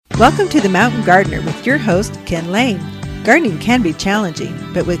Welcome to The Mountain Gardener with your host, Ken Lane. Gardening can be challenging,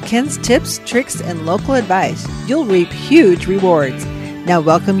 but with Ken's tips, tricks, and local advice, you'll reap huge rewards. Now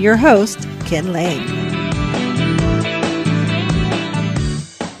welcome your host, Ken Lane.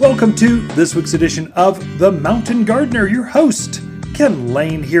 Welcome to this week's edition of The Mountain Gardener, your host, Ken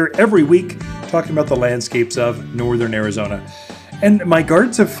Lane, here every week talking about the landscapes of northern Arizona. And my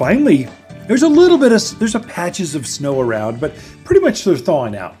gardens have finally, there's a patches of snow around, but pretty much they're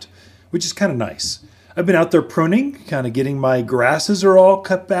thawing out, which is kind of nice. I've been out there pruning, kind of getting my grasses are all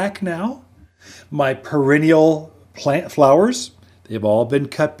cut back now. My perennial plant flowers, they've all been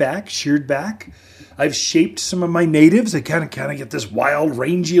cut back, sheared back. I've shaped some of my natives. I kind of get this wild,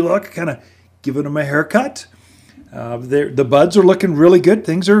 rangy look, kind of giving them a haircut. The buds are looking really good.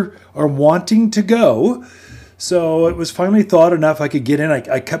 Things are wanting to go. So it was finally thawed enough I could get in.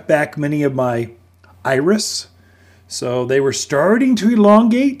 I cut back many of my iris. So they were starting to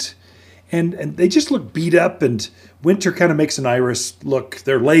elongate. And they just look beat up, and winter kind of makes an iris look,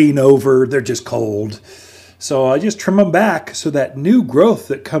 they're laying over, they're just cold. So I just trim them back so that new growth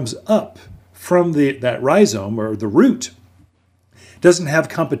that comes up from that rhizome or the root doesn't have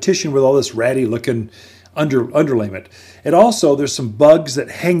competition with all this ratty looking underlayment. And also there's some bugs that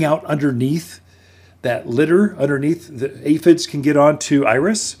hang out underneath that litter, underneath the aphids can get onto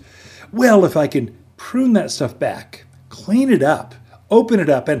iris. Well, if I can prune that stuff back, clean it up, open it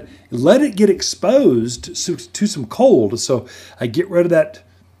up, and let it get exposed to some cold. So I get rid of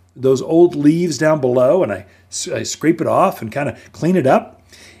those old leaves down below, and I scrape it off and kind of clean it up.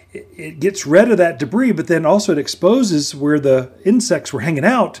 It gets rid of that debris, but then also it exposes where the insects were hanging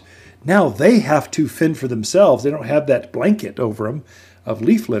out. Now they have to fend for themselves. They don't have that blanket over them of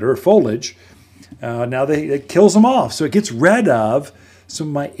leaf litter or foliage. Now it kills them off. So it gets rid of some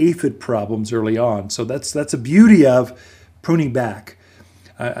of my aphid problems early on. So that's a beauty of pruning back.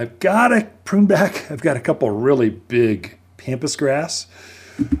 I've got to prune back. I've got a couple really big pampas grass.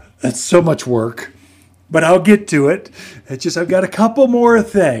 That's so much work, but I'll get to it. It's just I've got a couple more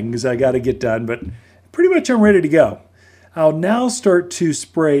things I got to get done, but pretty much I'm ready to go. I'll now start to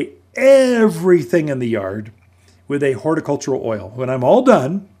spray everything in the yard with a horticultural oil. When I'm all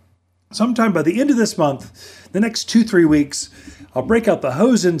done, sometime by the end of this month, the next 2-3 weeks, I'll break out the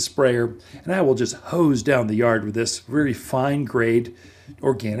hose-in sprayer, and I will just hose down the yard with this very fine grade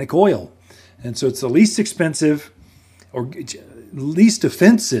organic oil. And so it's the least expensive or least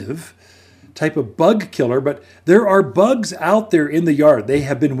offensive type of bug killer, but there are bugs out there in the yard. They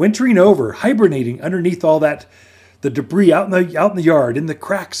have been wintering over, hibernating underneath all that, the debris out in the yard, in the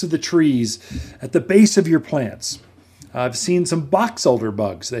cracks of the trees, at the base of your plants. I've seen some box elder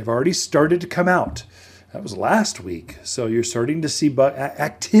bugs. They've already started to come out. That was last week. So you're starting to see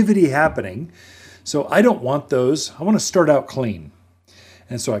activity happening. So I don't want those. I want to start out clean.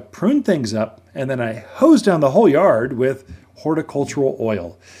 And so I prune things up, and then I hose down the whole yard with horticultural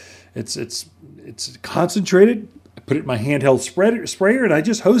oil. It's concentrated. I put it in my handheld sprayer, and I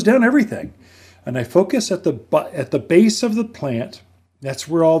just hose down everything. And I focus at the base of the plant. That's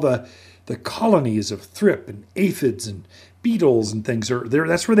where all the colonies of thrip and aphids and beetles and things are there.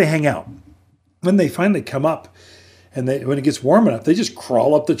 That's where they hang out. When they finally come up, and when it gets warm enough, they just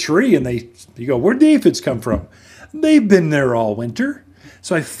crawl up the tree, and you go, where'd the aphids come from? They've been there all winter.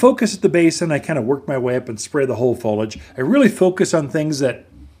 So I focus at the base, and I kind of work my way up and spray the whole foliage. I really focus on things that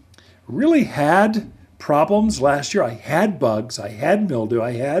really had problems last year. I had bugs, I had mildew,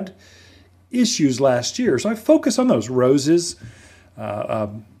 I had issues last year. So I focus on those roses,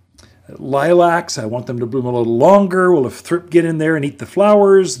 lilacs. I want them to bloom a little longer. Well, if thrip get in there and eat the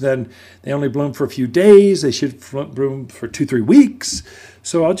flowers, then they only bloom for a few days. They should bloom for 2-3 weeks.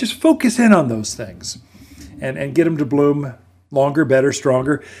 So I'll just focus in on those things and get them to bloom longer, better,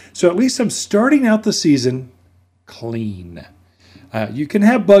 stronger. So at least I'm starting out the season clean. You can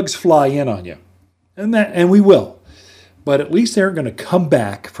have bugs fly in on you, and we will. But at least they aren't going to come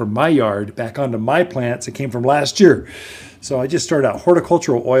back from my yard, back onto my plants that came from last year. So I just started out.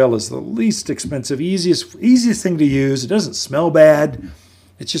 Horticultural oil is the least expensive, easiest thing to use. It doesn't smell bad.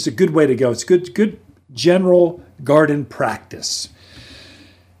 It's just a good way to go. It's good general garden practice.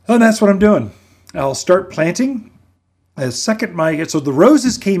 And that's what I'm doing. I'll start planting. So the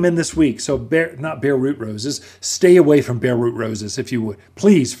roses came in this week. So not bare root roses. Stay away from bare root roses, if you would.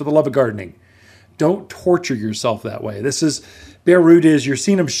 Please, for the love of gardening. Don't torture yourself that way. Bare root is, you're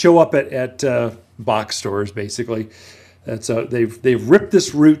seeing them show up at box stores, basically. They've ripped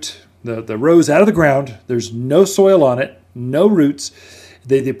this root, the rose out of the ground. There's no soil on it, no roots.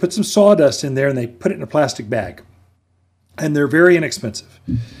 They put some sawdust in there, and they put it in a plastic bag. And they're very inexpensive.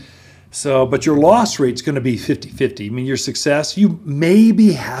 So, but your loss rate's going to be 50-50. I mean, your success,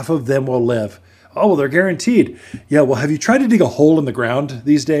 maybe half of them will live. Oh, well, they're guaranteed. Yeah, well, have you tried to dig a hole in the ground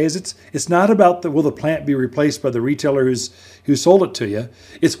these days? It's not about will the plant be replaced by the retailer who sold it to you.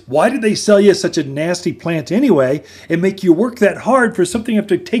 It's why did they sell you such a nasty plant anyway and make you work that hard for something you have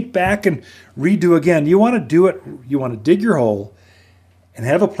to take back and redo again? You want to do it. You want to dig your hole and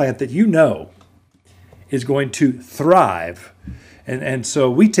have a plant that you know is going to thrive. And so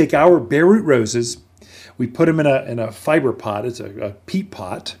we take our bare root roses, we put them in a fiber pot. It's a peat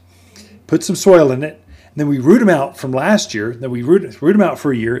pot. Put some soil in it, and then we root them out from last year, then we root them out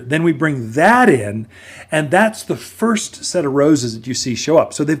for a year, then we bring that in, and that's the first set of roses that you see show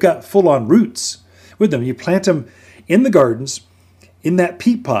up. So they've got full-on roots with them. You plant them in the gardens, in that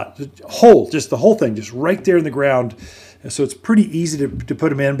peat pot, just the whole thing, just right there in the ground. So it's pretty easy to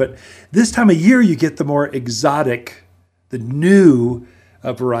put them in, but this time of year you get the more exotic, the new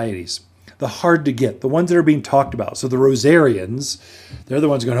varieties. The hard to get, the ones that are being talked about. So the rosarians, they're the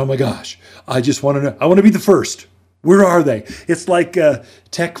ones going, oh my gosh, I just want to know. I want to be the first. Where are they? It's like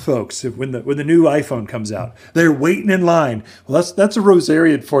tech folks when the new iPhone comes out. They're waiting in line. Well, that's a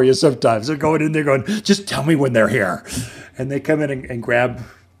rosarian for you sometimes. They're going in there going, just tell me when they're here. And they come in and grab,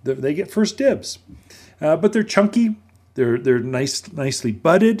 they get first dibs. But they're chunky, they're nicely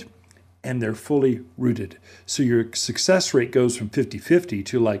budded, and they're fully rooted. So your success rate goes from 50-50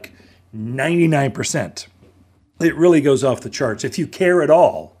 to like 99%. It really goes off the charts. If you care at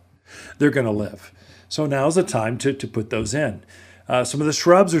all, they're going to live. So now's the time to put those in. Some of the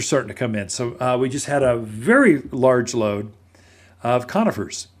shrubs are starting to come in. So we just had a very large load of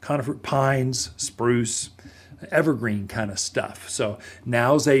conifers, conifer pines, spruce, evergreen kind of stuff. So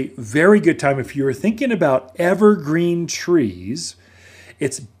now's a very good time. If you're thinking about evergreen trees,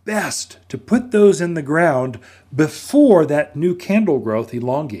 it's best to put those in the ground before that new candle growth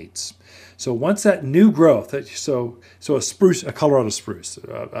elongates. So once that new growth, so a spruce, a Colorado spruce,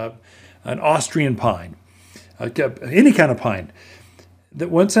 an Austrian pine, any kind of pine, that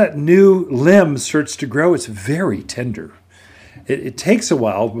once that new limb starts to grow, it's very tender. It takes a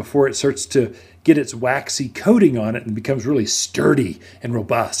while before it starts to get its waxy coating on it and becomes really sturdy and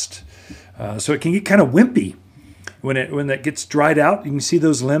robust. So it can get kind of wimpy. When that gets dried out, you can see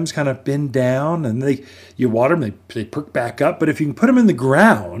those limbs kind of bend down, and you water them, they perk back up. But if you can put them in the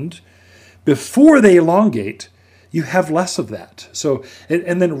ground before they elongate, you have less of that. So,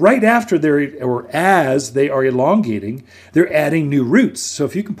 and then right after as they are elongating, they're adding new roots. So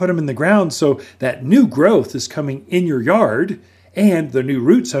if you can put them in the ground, so that new growth is coming in your yard, and the new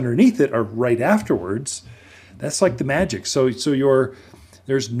roots underneath it are right afterwards, that's like the magic. So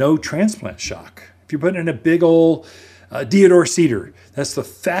there's no transplant shock. If you're putting in a big old deodar cedar, that's the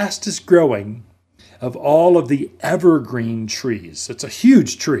fastest growing of all of the evergreen trees. It's a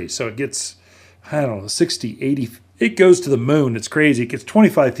huge tree, so it gets, 60, 80, it goes to the moon. It's crazy. It gets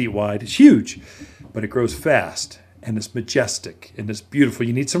 25 feet wide. It's huge, but it grows fast, and it's majestic, and it's beautiful.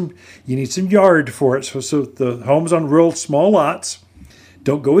 You need some yard for it, so the home's on real small lots.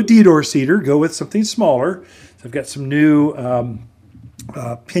 Don't go with deodar cedar. Go with something smaller. So I've got some new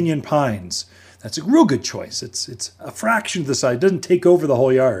pinyon pines. That's a real good choice. It's a fraction of the size. It doesn't take over the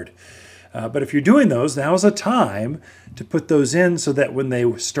whole yard. But if you're doing those, now's a time to put those in so that when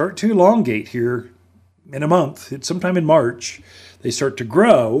they start to elongate here in a month, sometime in March, they start to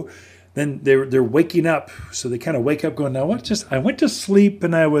grow, then they're waking up. So they kind of wake up going, now I went to sleep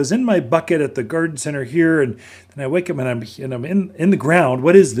and I was in my bucket at the garden center here, and then I wake up and I'm in the ground.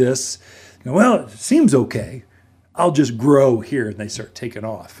 What is this? Well, it seems okay. I'll just grow here, and they start taking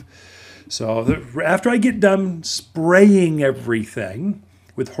off. So after I get done spraying everything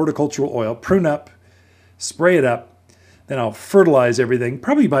with horticultural oil, prune up, spray it up, then I'll fertilize everything.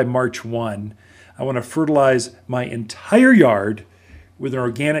 Probably by March 1, I want to fertilize my entire yard with an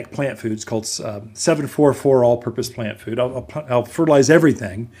organic plant food. It's called 744 all-purpose plant food. I'll fertilize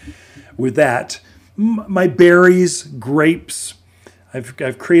everything with that. My berries, grapes,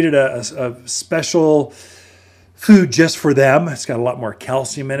 I've created a special food just for them. It's got a lot more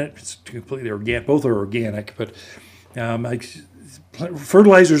calcium in it. It's completely organic. Both are organic, but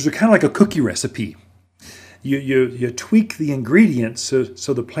fertilizers are kind of like a cookie recipe. You tweak the ingredients so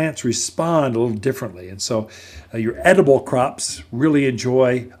the plants respond a little differently. And so your edible crops really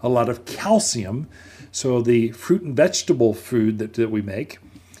enjoy a lot of calcium. So the fruit and vegetable food that we make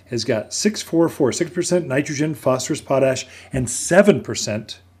has got 6% nitrogen, phosphorus, potash, and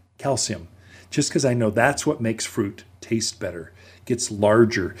 7% calcium. Just because I know that's what makes fruit taste better, gets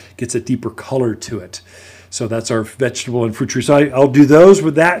larger, gets a deeper color to it. So that's our vegetable and fruit trees. So I'll do those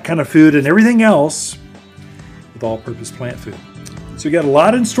with that kind of food, and everything else with all-purpose plant food. So we got a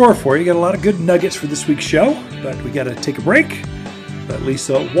lot in store for you. Got a lot of good nuggets for this week's show, but we got to take a break. Let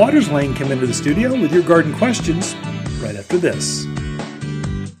Lisa Waters Lane come into the studio with your garden questions right after this.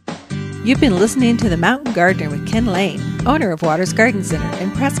 You've been listening to The Mountain Gardener with Ken Lane, owner of Waters Garden Center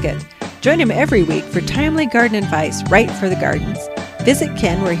in Prescott. Join him every week for timely garden advice right for the gardens. Visit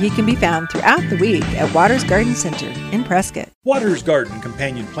Ken where he can be found throughout the week at Waters Garden Center in Prescott. Waters Garden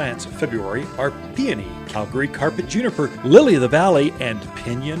companion plants of February are peony, Calgary carpet juniper, lily of the valley, and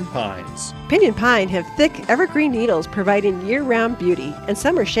pinyon pines. Pinyon pine have thick evergreen needles providing year-round beauty and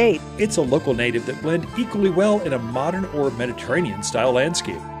summer shade. It's a local native that blend equally well in a modern or Mediterranean-style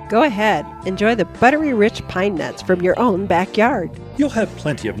landscape. Go ahead, enjoy the buttery rich pine nuts from your own backyard. You'll have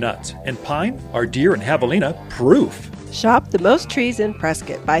plenty of nuts, and pine are deer and javelina proof. Shop the most trees in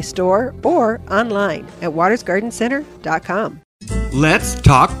Prescott by store or online at watersgardencenter.com. Let's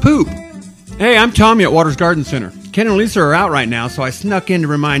talk poop. Hey, I'm Tommy at Waters Garden Center. Ken and Lisa are out right now, so I snuck in to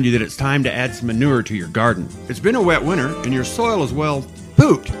remind you that it's time to add some manure to your garden. It's been a wet winter, and your soil is, well,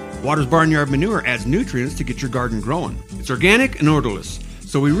 pooped. Waters Barnyard Manure adds nutrients to get your garden growing. It's organic and odorless,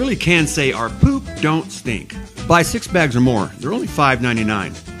 so we really can say our poop don't stink. Buy 6 bags or more. They're only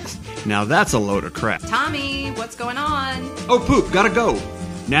 $5.99. Now that's a load of crap. Tommy, what's going on? Oh, poop, gotta go.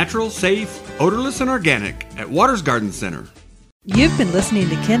 Natural, safe, odorless, and organic at Waters Garden Center. You've been listening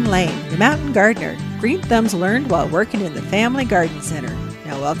to Ken Lane, the Mountain Gardener. Green thumbs learned while working in the Family Garden Center.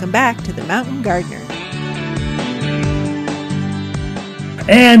 Now welcome back to the Mountain Gardener.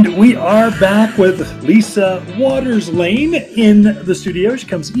 And we are back with Lisa Waters Lane in the studio. She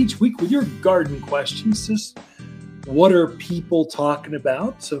comes each week with your garden questions. Just what are people talking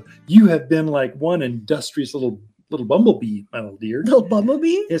about? So you have been like one industrious little bumblebee, my little dear. Little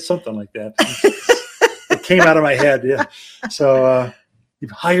bumblebee? It's something like that. It came out of my head, yeah. So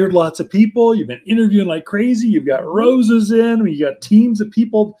you've hired lots of people. You've been interviewing like crazy. You've got roses in. You got teams of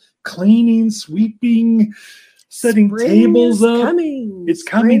people cleaning, sweeping, setting tables up. It's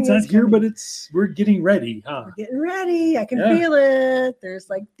coming. It's not here, but we're getting ready, huh? We're getting ready. I can feel it. There's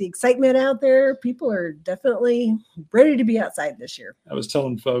like the excitement out there. People are definitely ready to be outside this year. I was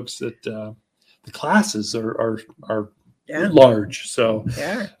telling folks that the classes are large, so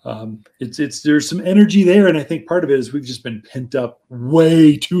there's some energy there, and I think part of it is we've just been pent up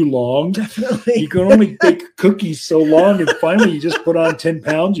way too long. Definitely, you can only bake cookies so long, and finally you just put on 10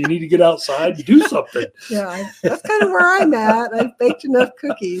 pounds. You need to get outside and do something. Yeah, that's kind of where I'm at. I've baked enough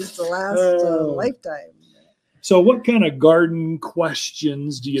cookies to last a lifetime. So, what kind of garden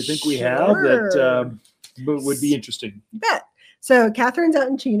questions do you think we have that would be interesting? You bet. So, Catherine's out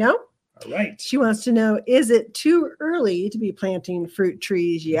in Chino. All right. She wants to know, is it too early to be planting fruit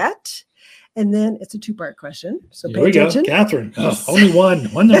trees yet? And then it's a 2-part question. So Here we attention. Go. Catherine. Oh, only one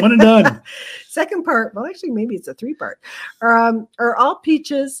and done. Second part, well, actually, maybe it's a 3-part. Are all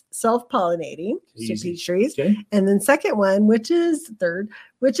peaches self-pollinating? So peach trees. Okay. And then second one, which is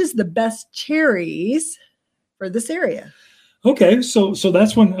the best cherries for this area? Okay. So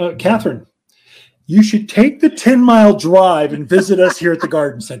that's one, Catherine. You should take the 10-mile drive and visit us here at the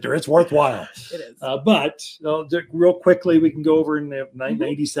Garden Center. It's worthwhile. It is. But real quickly, we can go over in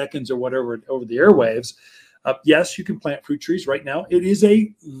 90 seconds or whatever over the airwaves. Yes, you can plant fruit trees right now. It is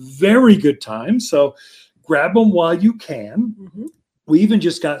a very good time. So grab them while you can. Mm-hmm. We even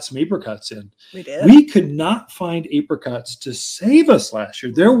just got some apricots in. We did. We could not find apricots to save us last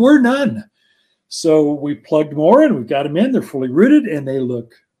year. There were none. So we plugged more and we got them in. They're fully rooted and they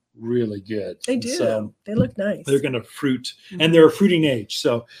look really good. They do. So they look nice. They're going to fruit, and they're a fruiting age,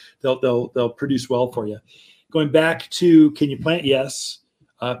 so they'll produce well for you. Going back to can you plant? Yes.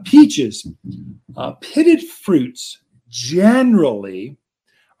 Peaches, pitted fruits generally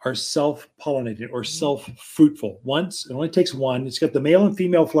are self-pollinated or self-fruitful. Once it only takes one. It's got the male and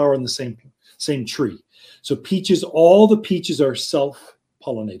female flower in the same tree. So peaches, all the peaches are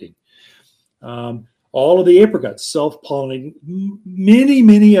self-pollinating. All of the apricots self-pollinating.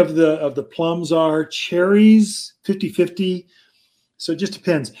 Many of the plums are. Cherries 50-50. So it just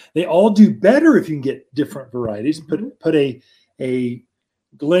depends. They all do better if you can get different varieties. Put a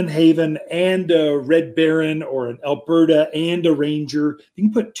Glenhaven and a Red Baron or an Alberta and a Ranger. You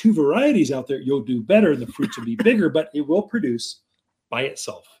can put 2 varieties out there. You'll do better and the fruits will be bigger, but it will produce by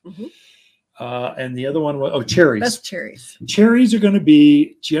itself. Mm-hmm. And the other one was, cherries. Best cherries. Cherries are going to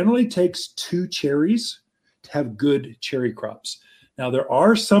be, generally takes 2 cherries to have good cherry crops. Now, there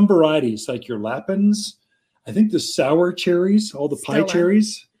are some varieties like your Lapins. I think the sour cherries, all the pie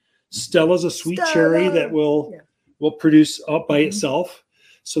cherries. Stella's a sweet cherry that will produce up by itself.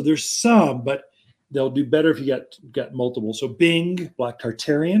 So there's some, but they'll do better if you got multiple. So Bing, Black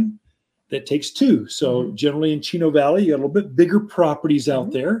Tartarian, that takes 2. So generally in Chino Valley, you got a little bit bigger properties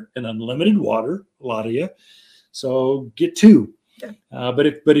out there and unlimited water, a lot of you. So get 2. Yeah.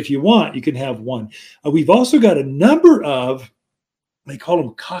 But if you want, you can have 1. We've also got a number of, they call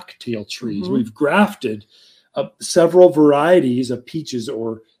them cocktail trees. We've grafted several varieties of peaches,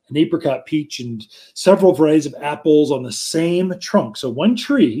 or an apricot peach, and several varieties of apples on the same trunk. So one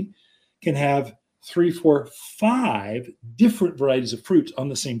tree can have 3, 4, 5 different varieties of fruit on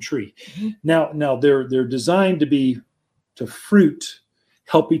the same tree. Now they're designed to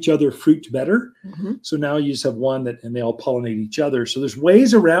help each other fruit better. So now you just have one and they all pollinate each other. So there's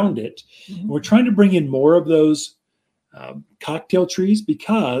ways around it. And we're trying to bring in more of those cocktail trees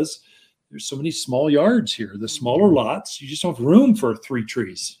because there's so many small yards here. The smaller lots, you just don't have room for 3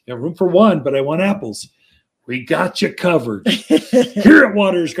 trees. You have room for 1, but I want apples. We got you covered here at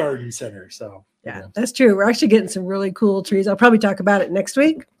Waters Garden Center. So yeah, that's true. We're actually getting some really cool trees. I'll probably talk about it next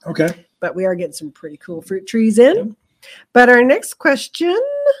week. Okay. But we are getting some pretty cool fruit trees in. Yep. But our next question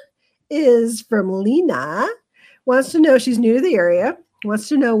is from Lena. Wants to know, she's new to the area, wants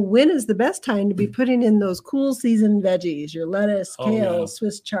to know when is the best time to be putting in those cool season veggies, your lettuce, kale,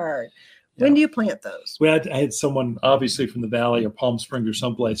 Swiss chard. When do you plant those? Well, I had someone obviously from the Valley or Palm Springs or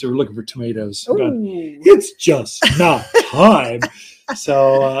someplace. They were looking for tomatoes. It's just not time.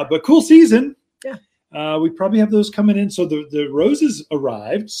 So, but cool season. Yeah. We probably have those coming in. So the roses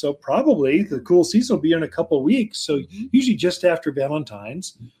arrived. So probably the cool season will be in a couple of weeks. So usually just after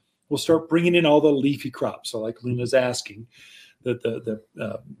Valentine's, we'll start bringing in all the leafy crops. So like Lena's asking, the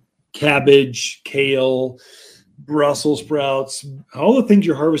cabbage, kale, Brussels sprouts, all the things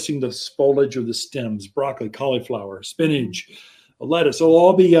you're harvesting, the foliage or the stems, broccoli, cauliflower, spinach, lettuce, will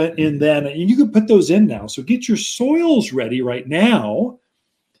all be in then. And you can put those in now. So get your soils ready right now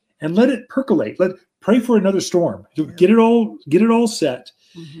and let it percolate. Pray for another storm. Get it all set.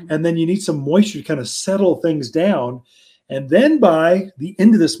 And then you need some moisture to kind of settle things down. And then by the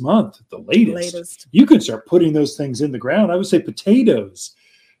end of this month, the latest, you can start putting those things in the ground. I would say potatoes,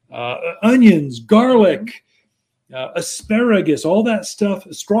 onions, garlic, asparagus, all that stuff,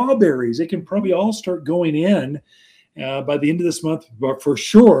 strawberries, they can probably all start going in by the end of this month. But for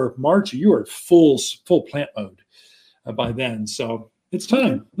sure, March, you are full plant mode by then. So it's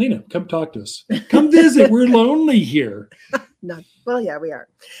time. Lena, come talk to us. Come visit. We're lonely here. Well, yeah, we are.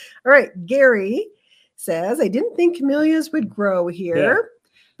 All right. Gary says, I didn't think camellias would grow here,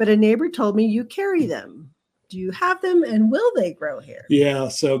 but a neighbor told me you carry them. Do you have them, and will they grow here? Yeah,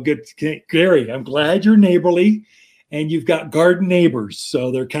 so good. Gary, I'm glad you're neighborly and you've got garden neighbors. So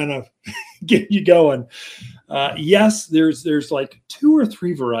they're kind of getting you going. Yes, there's like 2 or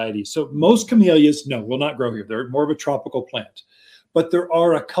 3 varieties. So most camellias, no, will not grow here. They're more of a tropical plant. But there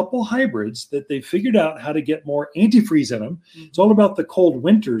are a couple hybrids that they figured out how to get more antifreeze in them. It's all about the cold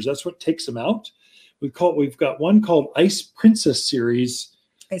winters. That's what takes them out. We've got one called Ice Princess series.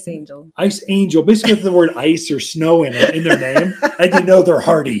 Ice Angel, basically with the word ice or snow in their name, and you know they're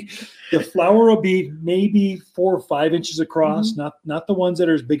hardy. The flower will be maybe 4 or 5 inches across, not the ones that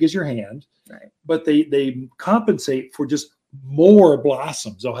are as big as your hand, right? But they compensate for just more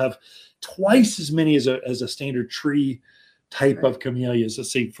blossoms. They'll have twice as many as a standard tree type of camellias.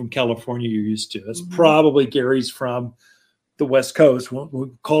 Let's say from California you're used to. That's probably Gary's from the West Coast.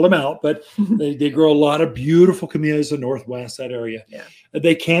 We'll call them out, but they grow a lot of beautiful camellias in the Northwest, that area. Yeah.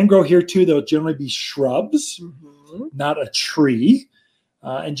 They can grow here too. They'll generally be shrubs, not a tree.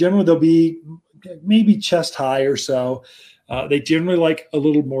 And generally they'll be maybe chest high or so. They generally like a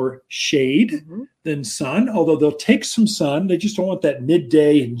little more shade than sun, although they'll take some sun. They just don't want that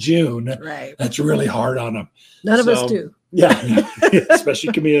midday in June. Right. That's really hard on them. None of us do. Yeah,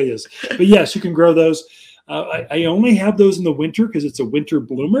 especially camellias. But yes, you can grow those. I only have those in the winter because it's a winter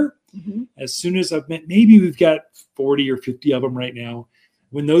bloomer. As soon as maybe we've got 40 or 50 of them right now.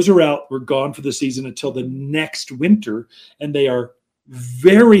 When those are out, we're gone for the season until the next winter. And they are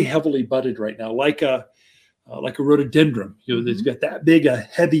very heavily budded right now, like a rhododendron. They've got that big, a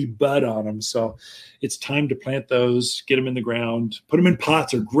heavy bud on them. So it's time to plant those, get them in the ground, put them in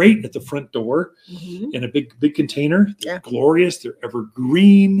pots. They're great at the front door in a big container. They're glorious. They're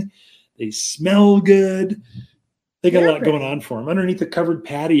evergreen. They smell good. They got a lot going on for them. Underneath the covered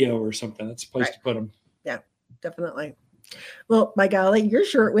patio or something. That's a place to put them. Yeah, definitely. Well, by golly, you're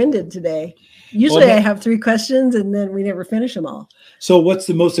short-winded today. Usually I have 3 questions and then we never finish them all. So what's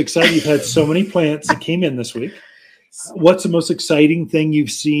the most exciting? You've had so many plants that came in this week. What's the most exciting thing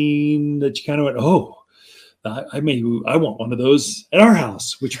you've seen that you kind of went, I want one of those at our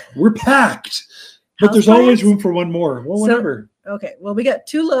house, which we're packed. But there's always room for one more. Well, whatever. Okay. Well, we got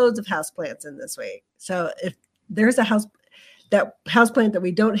 2 loads of houseplants in this week. So if there's a house, that houseplant that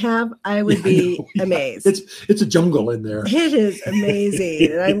we don't have, I would be amazed. It's a jungle in there. It is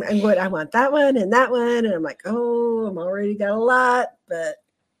amazing. And I'm going, I want that one and that one. And I'm like, oh, I'm already got a lot, but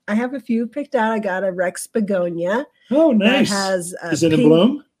I have a few picked out. I got a Rex begonia. Oh, nice. Is it in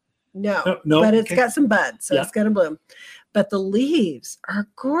bloom? No, but it's got some buds, so it's going to bloom. But the leaves are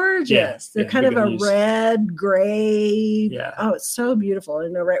gorgeous. They're kind of a leaves. Red, gray. Yeah. Oh, it's so beautiful. I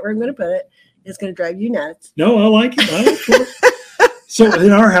know right where I'm going to put it. It's going to drive you nuts. No, I like it. So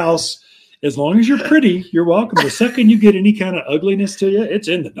in our house, as long as you're pretty, you're welcome. The second you get any kind of ugliness to you, it's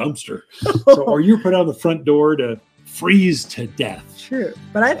in the dumpster. Or you're put on the front door to freeze to death. True.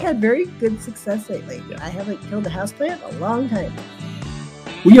 But I've had very good success lately. I haven't killed a houseplant in a long time.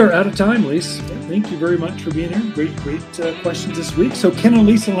 We are out of time, Lise. Thank you very much for being here. Great questions this week. So Ken and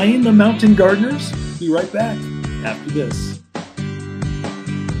Lisa Lane, the Mountain Gardeners, be right back after this.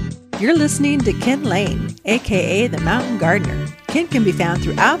 You're listening to Ken Lane, a.k.a. the Mountain Gardener. Ken can be found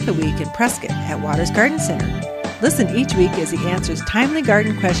throughout the week in Prescott at Waters Garden Center. Listen each week as he answers timely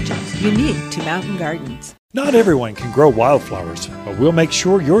garden questions unique to mountain gardens. Not everyone can grow wildflowers, but we'll make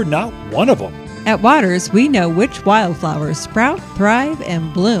sure you're not one of them. At Waters, we know which wildflowers sprout, thrive,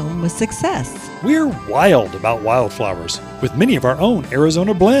 and bloom with success. We're wild about wildflowers with many of our own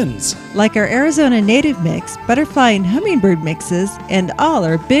Arizona blends. Like our Arizona native mix, butterfly and hummingbird mixes, and all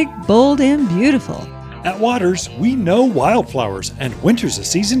are big, bold, and beautiful. At Waters, we know wildflowers, and winter's a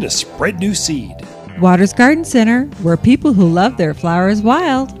season to spread new seed. Waters Garden Center, where people who love their flowers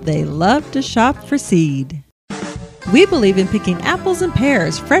wild, they love to shop for seed. We believe in picking apples and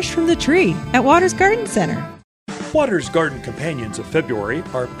pears fresh from the tree at Waters Garden Center. Waters Garden companions of February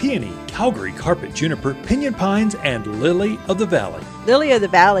are peony, Calgary carpet juniper, pinyon pines, and lily of the valley. Lily of the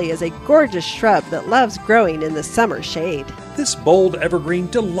valley is a gorgeous shrub that loves growing in the summer shade. This bold evergreen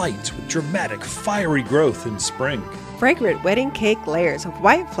delights with dramatic, fiery growth in spring. Fragrant wedding cake layers of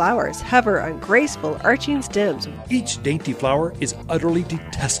white flowers hover on graceful arching stems. Each dainty flower is utterly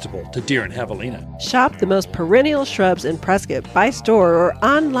detestable to deer and javelina. Shop the most perennial shrubs in Prescott by store or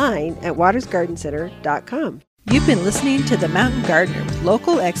online at watersgardencenter.com. You've been listening to The Mountain Gardener with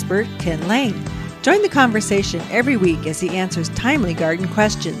local expert Ken Lane. Join the conversation every week as he answers timely garden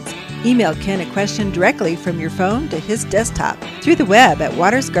questions. Email Ken a question directly from your phone to his desktop through the web at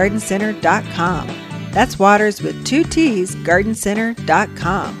watersgardencenter.com. That's Waters with 2 T's,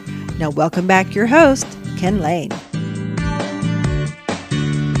 gardencenter.com. Now welcome back your host, Ken Lane.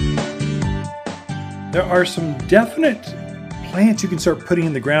 There are some definite plants you can start putting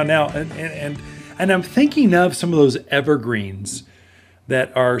in the ground now. And I'm thinking of some of those evergreens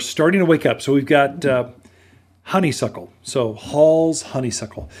that are starting to wake up. So we've got honeysuckle. So Hall's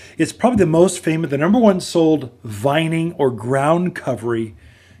honeysuckle. It's probably the most famous, the number one sold vining or ground covering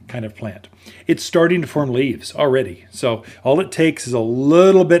kind of plant. It's starting to form leaves already. So all it takes is a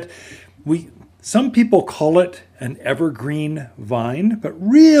little bit. Some people call it an evergreen vine, but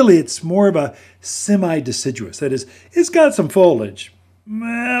really it's more of a semi-deciduous. That is, it's got some foliage,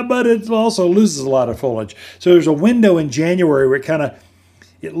 but it also loses a lot of foliage. So there's a window in January where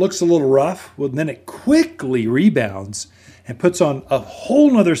it looks a little rough. Well, then it quickly rebounds and puts on a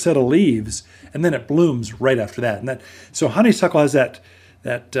whole nother set of leaves, and then it blooms right after that. So honeysuckle has that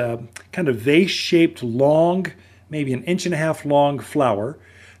kind of vase-shaped, long, maybe 1.5 inch long flower.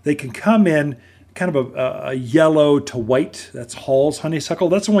 They can come in kind of a yellow to white. That's Hall's honeysuckle.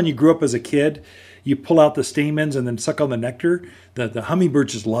 That's the one you grew up as a kid. You pull out the stamens and then suck on the nectar. The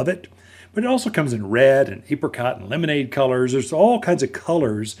hummingbirds just love it. But it also comes in red and apricot and lemonade colors. There's all kinds of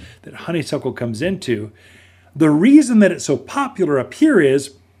colors that honeysuckle comes into. The reason that it's so popular up here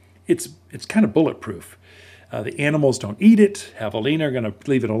is it's kind of bulletproof. The animals don't eat it. Javelina are going to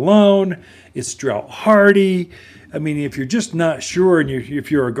leave it alone. It's drought hardy. I mean, if you're just not sure and if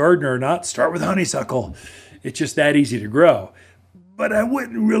you're a gardener or not, start with honeysuckle. It's just that easy to grow. But I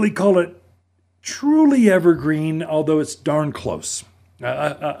wouldn't really call it truly evergreen, although it's darn close.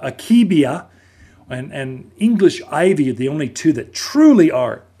 Akebia and English ivy are the only two that truly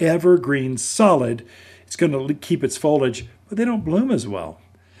are evergreen solid. It's going to keep its foliage, but they don't bloom as well.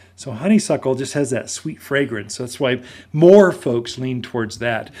 So honeysuckle just has that sweet fragrance. That's why more folks lean towards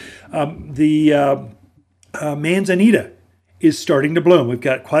that. The manzanita is starting to bloom. We've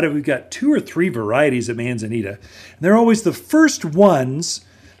got 2 or 3 varieties of manzanita. And they're always the first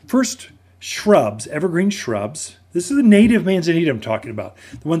shrubs, evergreen shrubs. This is the native manzanita I'm talking about.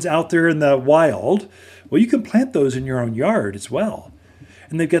 The ones out there in the wild. Well, you can plant those in your own yard as well.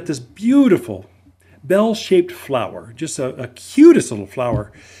 And they've got this beautiful bell-shaped flower, just a cutest little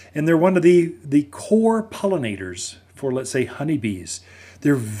flower. And they're one of the core pollinators for, let's say, honeybees.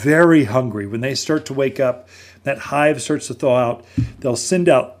 They're very hungry. When they start to wake up, that hive starts to thaw out, they'll send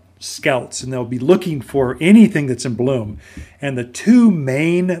out scouts and they'll be looking for anything that's in bloom. And the two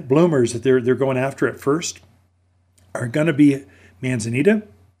main bloomers that they're going after at first are going to be manzanita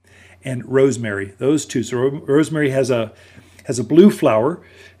and rosemary. Those two. So rosemary has a blue flower,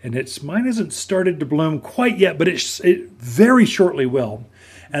 and mine hasn't started to bloom quite yet, but it very shortly will.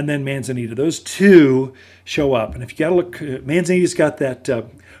 And then manzanita. Those two show up. And if you got to look, manzanita's got that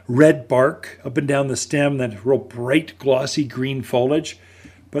red bark up and down the stem, that real bright, glossy green foliage.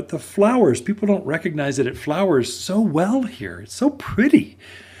 But the flowers, people don't recognize that it flowers so well here. It's so pretty.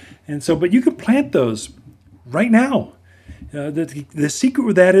 And so, but you can plant those right now. The secret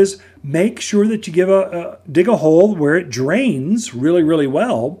with that is make sure that you dig a hole where it drains really, really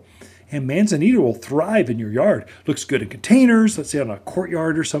well, and manzanita will thrive in your yard. Looks good in containers, let's say on a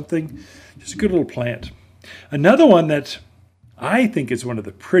courtyard or something. Just a good little plant. Another one that I think is one of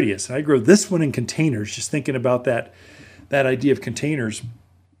the prettiest, and I grow this one in containers, just thinking about that idea of containers.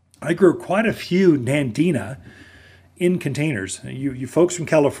 I grow quite a few nandina in containers. You folks from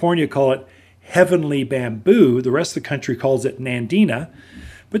California call it heavenly bamboo. The rest of the country calls it nandina,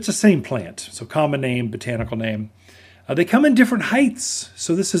 but it's the same plant. So common name, botanical name. They come in different heights.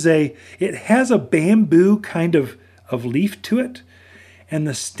 So it has a bamboo kind of leaf to it. And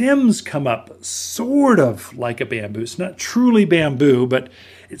the stems come up sort of like a bamboo. It's not truly bamboo, but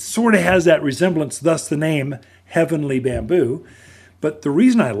it sort of has that resemblance, thus the name heavenly bamboo. But the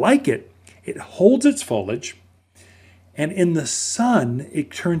reason I like it, it holds its foliage, and in the sun,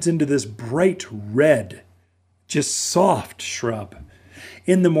 it turns into this bright red, just soft shrub.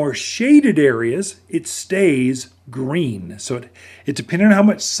 In the more shaded areas, it stays green. So it depending on how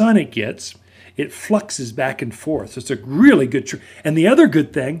much sun it gets, it fluxes back and forth. So it's a really good tree. And the other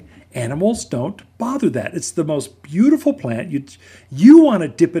good thing, animals don't bother that. It's the most beautiful plant. You want to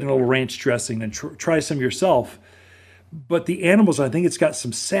dip it in a little ranch dressing and try some yourself. But the animals, I think it's got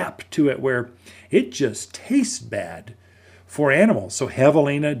some sap to it where it just tastes bad for animals. So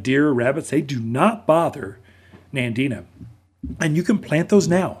javelina, deer, rabbits, they do not bother nandina. And you can plant those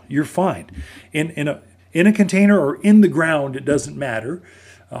now. You're fine. In a container or in the ground, it doesn't matter.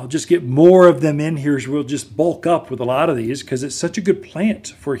 I'll just get more of them in here. We'll just bulk up with a lot of these because it's such a good plant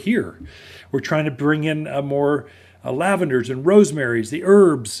for here. We're trying to bring in more lavenders and rosemaries, the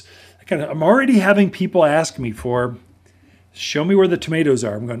herbs. I'm already having people ask me show me where the tomatoes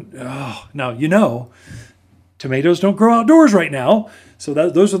are. I'm going, oh, now, tomatoes don't grow outdoors right now. So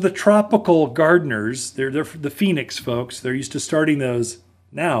those are the tropical gardeners. They're the Phoenix folks. They're used to starting those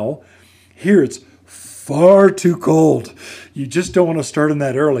now. Here it's far too cold. You just don't want to start them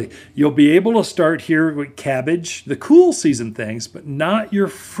that early. You'll be able to start here with cabbage, the cool season things, but not your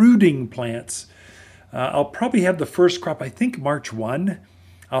fruiting plants. I'll probably have the first crop, I think March 1.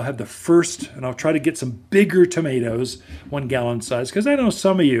 I'll have the first, and I'll try to get some bigger tomatoes, 1 gallon size, because I know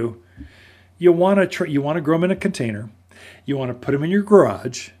some of you want to grow them in a container. You want to put them in your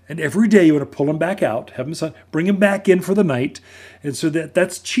garage, and every day you want to pull them back out, have them bring them back in for the night, and so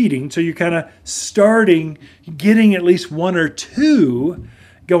that's cheating. So you're kind of getting at least 1 or 2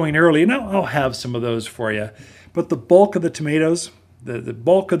 going early, and I'll have some of those for you. But the bulk of the tomatoes, the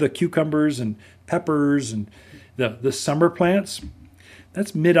bulk of the cucumbers and peppers and the summer plants,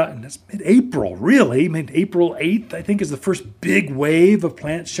 that's mid-April, really. April 8th, I think, is the first big wave of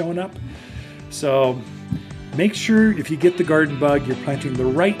plants showing up. So make sure if you get the garden bug, you're planting the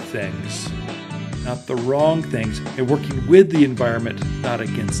right things, not the wrong things, and working with the environment, not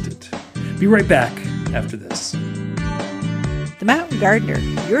against it. Be right back after this. The Mountain Gardener,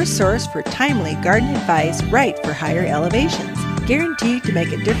 your source for timely garden advice right for higher elevations. Guaranteed to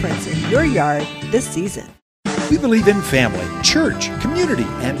make a difference in your yard this season. We believe in family, church, community,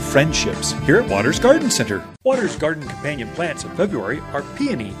 and friendships here at Waters Garden Center. Waters Garden companion plants in February are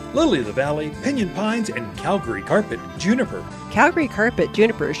peony, lily of the valley, pinyon pines, and Calgary carpet juniper. Calgary carpet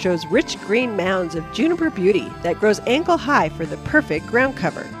juniper shows rich green mounds of juniper beauty that grows ankle high for the perfect ground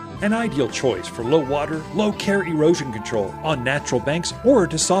cover. An ideal choice for low water, low care erosion control on natural banks or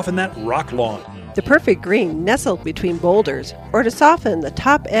to soften that rock lawn. The perfect green nestled between boulders or to soften the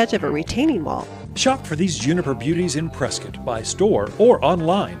top edge of a retaining wall. Shop for these juniper beauties in Prescott by store or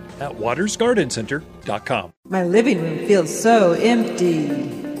online at watersgardencenter.com. My living room feels so empty.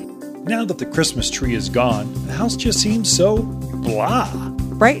 Now that the Christmas tree is gone, the house just seems so blah.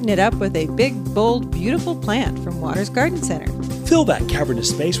 Brighten it up with a big, bold, beautiful plant from Waters Garden Center. Fill that cavernous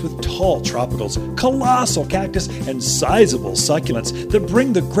space with tall tropicals, colossal cactus, and sizable succulents that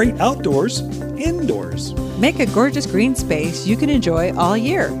bring the great outdoors indoors. Make a gorgeous green space you can enjoy all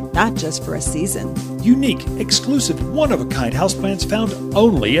year, not just for a season. Unique, exclusive, one-of-a-kind houseplants found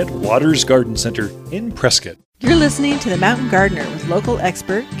only at Waters Garden Center in Prescott. You're listening to The Mountain Gardener with local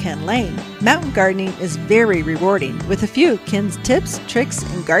expert Ken Lane. Mountain gardening is very rewarding, with a few Ken's tips, tricks,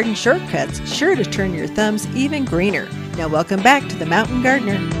 and garden shortcuts sure to turn your thumbs even greener. Now welcome back to The Mountain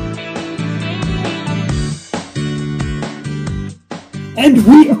Gardener. And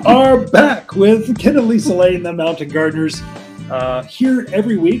we are back with Ken and Lisa Lane, the Mountain Gardeners. Here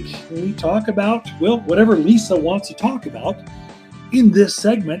every week, we talk about, well, whatever Lisa wants to talk about in this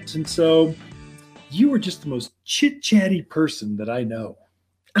segment. And so you are just the most chit-chatty person that I know.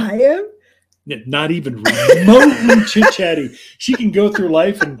 I am? Not even remotely chit-chatty. She can go through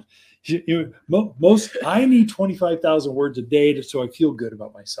life and I need 25,000 words a day so I feel good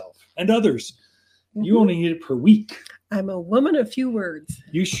about myself and others. Mm-hmm. You only need it per week. I'm a woman of few words.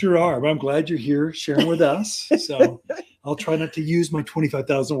 You sure are. But I'm glad you're here sharing with us. So I'll try not to use my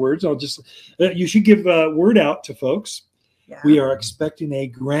 25,000 words. I'll just, you should give a word out to folks. Yeah. We are expecting a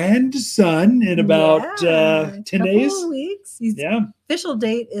grandson in about 10 days. Weeks. Official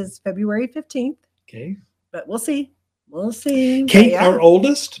date is February 15th. Okay. But we'll see. We'll see. Kate, our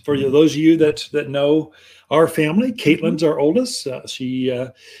oldest, for those of you that know our family, Caitlin's our oldest. She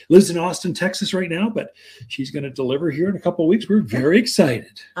lives in Austin, Texas right now, but she's going to deliver here in a couple of weeks. We're very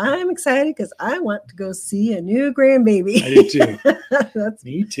excited. I'm excited because I want to go see a new grandbaby. I do too. That's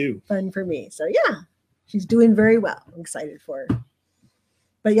me too. Fun for me. So yeah, she's doing very well. I'm excited for her.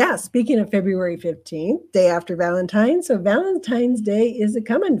 But yeah, speaking of February 15th, day after Valentine's. So Valentine's Day is a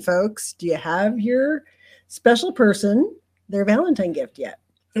coming, folks. Do you have your special person their Valentine gift yet?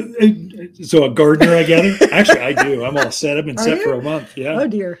 So a gardener, I gather? Actually, I do. I'm all set. I've been set for a month. Yeah. Oh,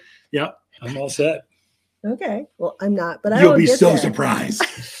 dear. Yeah, I'm all set. Okay. Well, I'm not, but You'll be so surprised.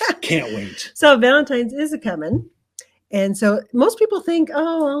 Can't wait. So Valentine's is a coming. And so most people think,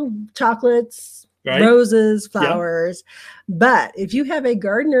 oh, well, chocolates, right? Roses, flowers. Yeah. But if you have a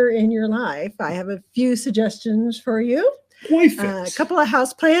gardener in your life, I have a few suggestions for you. A couple of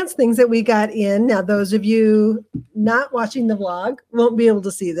house plants, things that we got in. Now, those of you not watching the vlog won't be able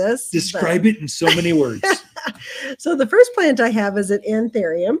to see this. Describe it in so many words. So the first plant I have is an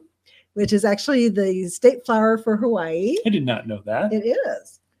anthurium, which is actually the state flower for Hawaii. I did not know that. It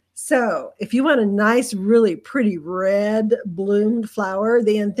is. So if you want a nice, really pretty red bloomed flower,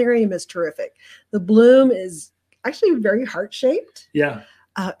 the anthurium is terrific. The bloom is actually very heart-shaped. Yeah.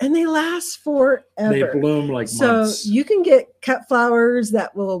 And they last forever. They bloom like months. So you can get cut flowers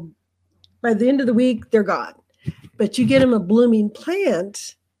that will, by the end of the week, they're gone. But you get them a blooming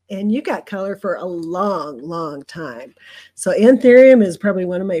plant, and you got color for a long, long time. So anthurium is probably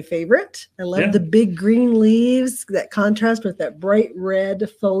one of my favorite. I love the big green leaves that contrast with that bright red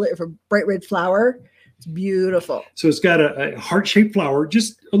foliage, bright red flower. It's beautiful. So it's got a heart-shaped flower,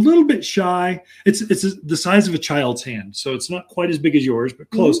 just a little bit shy. It's the size of a child's hand, so it's not quite as big as yours, but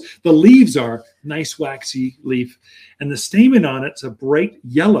close. Mm-hmm. The leaves are nice, waxy leaf, and the stamen on it's a bright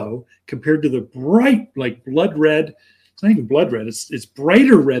yellow compared to the bright, like blood red. It's not even blood red. It's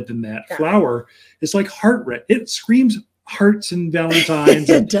brighter red than that. Yeah. Flower. It's like heart red. It screams hearts and Valentines.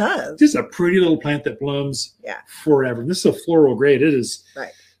 It does. Just a pretty little plant that blooms forever. This is a floral grade. It is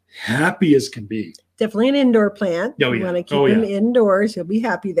happy as can be. Definitely an indoor plant. Oh, you want to keep them indoors. You'll be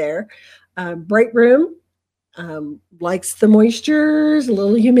happy there. Bright room. Likes the moistures. A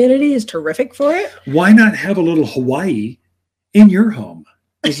little humidity is terrific for it. Why not have a little Hawaii in your home?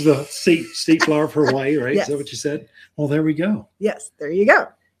 This is the state flower for Hawaii, right? Yes. Is that what you said? Well, there we go. Yes, there you go.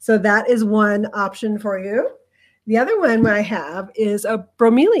 So that is one option for you. The other one I have is a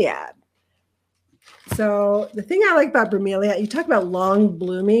bromeliad. So the thing I like about bromeliad, you talk about long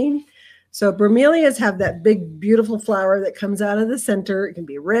blooming. So bromeliads have that big, beautiful flower that comes out of the center. It can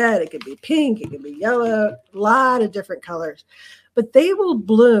be red, it can be pink, it can be yellow, a lot of different colors. But they will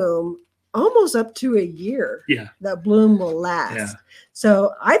bloom almost up to a year. Yeah. That bloom will last. Yeah.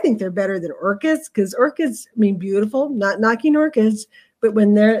 So I think they're better than orchids because orchids, I mean, beautiful, not knocking orchids, but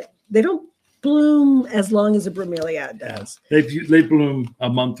when they don't bloom as long as a bromeliad does. Yeah. They bloom a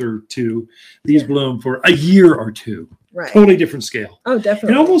month or two. These bloom for a year or two. Right. Totally different scale. Oh,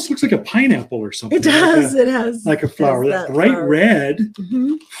 definitely. It almost looks like a pineapple or something. It does. It has. Like a flower. That bright red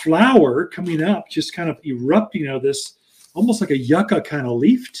flower coming up, just kind of erupting out of this, almost like a yucca kind of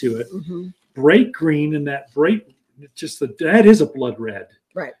leaf to it. Mm-hmm. Bright green and that bright, that is a blood red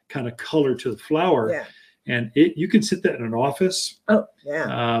kind of color to the flower. Yeah. And you can sit that in an office. Oh,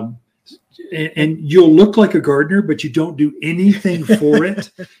 yeah. And you'll look like a gardener, but you don't do anything for it.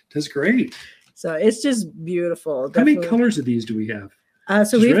 That's great. So it's just beautiful. Definitely. How many colors of these do we have?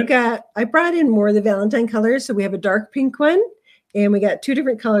 So we've got, I brought in more of the Valentine colors. So we have a dark pink one And we got 2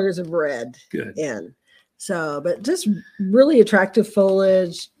 different colors of red Good. in. So, but just really attractive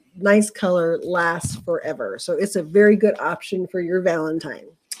foliage, nice color, lasts forever. So it's a very good option for your Valentine.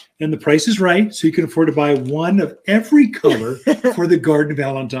 And the price is right, so you can afford to buy one of every color for the garden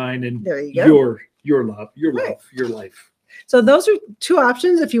Valentine and there you go. your love, your Right. love, your life. So those are 2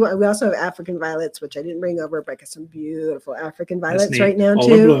 options if you want. We also have African violets, which I didn't bring over, but I got some beautiful African violets right now All in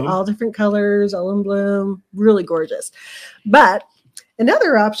too. bloom. All different colors, all in bloom, really gorgeous. But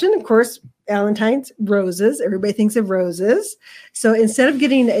another option, of course, Valentine's roses. Everybody thinks of roses. So instead of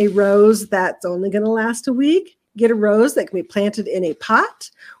getting a rose that's only going to last a week, get a rose that can be planted in a pot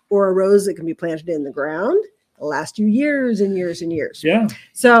or a rose that can be planted in the ground. It'll last you years and years and years. Yeah.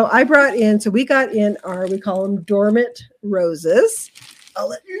 So we got in we call them dormant roses. I'll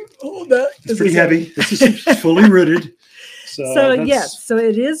let you hold that. It's pretty heavy. This is fully rooted. So yes, so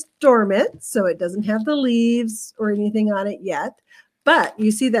it is dormant. So it doesn't have the leaves or anything on it yet. But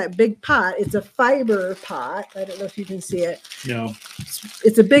you see that big pot? It's a fiber pot. I don't know if you can see it. No.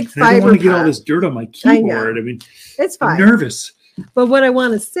 It's a big fiber pot. I don't want to get all this dirt on my keyboard. I mean, it's fine. I'm nervous. But what I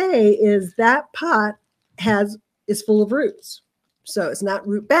want to say is that pot is full of roots. So it's not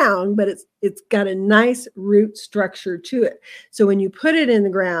root bound, but it's got a nice root structure to it. So when you put it in the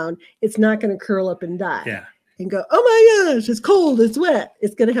ground, it's not going to curl up and die. Yeah. And go, oh my gosh, it's cold, it's wet.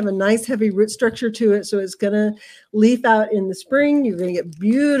 It's going to have a nice heavy root structure to it. So it's going to leaf out in the spring. You're going to get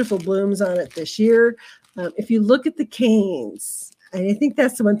beautiful blooms on it this year. If you look at the canes, and I think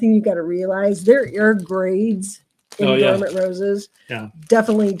that's the one thing you've got to realize, there are grades in dormant roses. Yeah.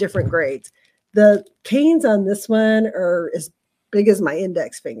 Definitely different grades. The canes on this one are as big as my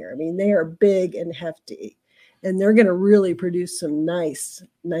index finger. I mean, they are big and hefty. And they're going to really produce some nice.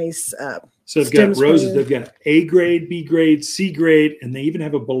 So they've got roses. They've got A grade, B grade, C grade, and they even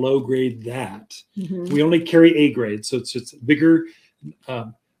have a below grade that. Mm-hmm. We only carry A grade, so it's bigger,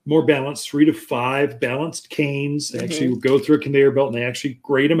 more balanced, 3 to 5 balanced canes. They actually go through a conveyor belt and they actually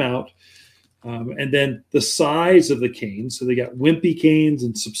grade them out. And then the size of the canes. So they got wimpy canes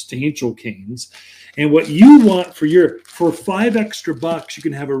and substantial canes. And what you want for $5 extra, you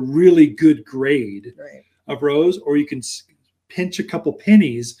can have a really good grade. Right. Of rose, or you can pinch a couple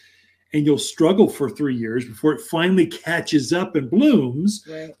pennies and you'll struggle for 3 years before it finally catches up and blooms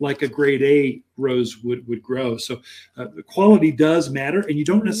like a grade A rose would grow. So the quality does matter, and you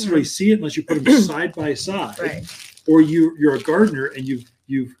don't necessarily see it unless you put them side by side, or you're a gardener and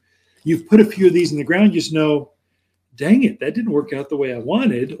you've put a few of these in the ground. You just know, dang it, that didn't work out the way I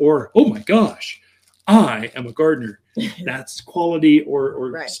wanted, or oh my gosh, I am a gardener. That's quality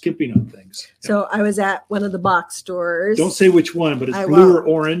or skipping on things. So I was at one of the box stores. Don't say which one, but it's blue or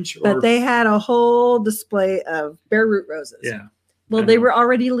orange. But they had a whole display of bare root roses. Yeah. Well, they were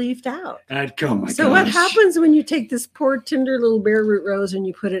already leafed out. So what happens when you take this poor tender little bare root rose and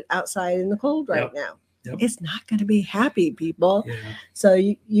you put it outside in the cold now? Yep. It's not going to be happy, people. Yeah. So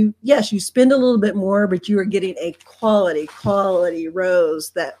you spend a little bit more, but you are getting a quality rose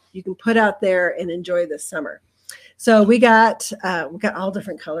that you can put out there and enjoy this summer. So we got all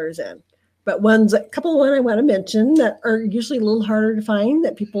different colors in, but a couple of one I want to mention that are usually a little harder to find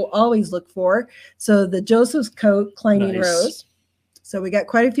that people always look for. So the Joseph's Coat climbing rose. So we got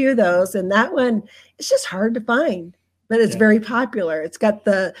quite a few of those, and that one, it's just hard to find. But it's very popular. It's got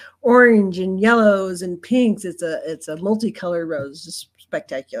the orange and yellows and pinks. It's a multicolored rose, just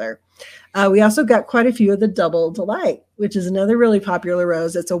spectacular. We also got quite a few of the Double Delight, which is another really popular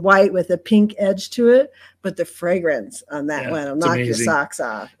rose. It's a white with a pink edge to it, but the fragrance on that one will knock your socks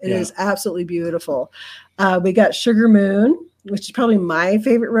off. It is absolutely beautiful. We got Sugar Moon, which is probably my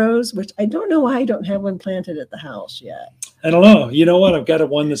favorite rose, which I don't know why I don't have one planted at the house yet. I don't know. You know what? I've got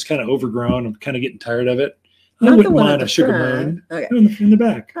one that's kind of overgrown. I'm kind of getting tired of it. I wouldn't mind a Sugar Moon in the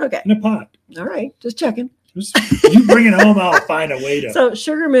back. Okay. In a pot. All right. Just checking. You bring it home, I'll find a way to. So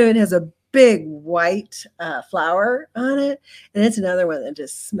Sugar Moon has a big white flower on it. And it's another one that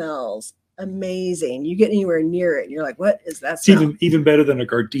just smells amazing. You get anywhere near it and you're like, what is that smell? It's even better than a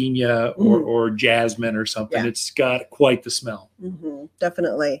gardenia or jasmine or something. Yeah. It's got quite the smell. Mm-hmm,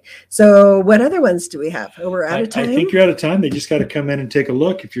 definitely. So what other ones do we have? Oh, we're out of time? I think you're out of time. They just got to come in and take a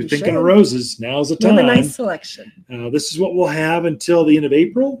look. If you're thinking of roses, now's the time. We have a nice selection. This is what we'll have until the end of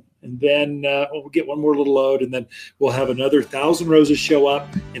April. And then we'll get one more little load, and then we'll have another 1,000 roses show up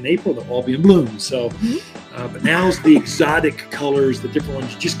in April. They'll all be in bloom. So, but now's the exotic colors, the different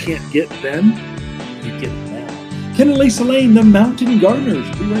ones you just can't get then. You get them now. Ken and Lisa Lane, the Mountain Gardeners.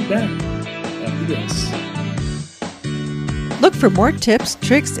 We'll be right back after this. Look for more tips,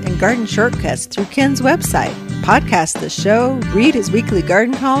 tricks, and garden shortcuts through Ken's website, podcast the show, read his weekly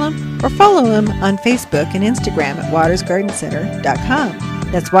garden column, or follow him on Facebook and Instagram at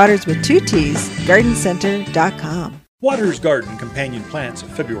watersgardencenter.com. That's Waters with 2 T's, gardencenter.com. Waters Garden companion plants of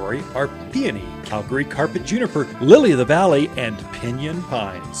February are peony, Calgary carpet juniper, lily of the valley, and pinyon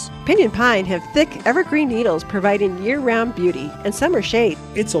pines. Pinyon pine have thick, evergreen needles providing year-round beauty and summer shade.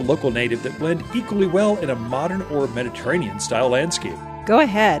 It's a local native that blend equally well in a modern or Mediterranean-style landscape. Go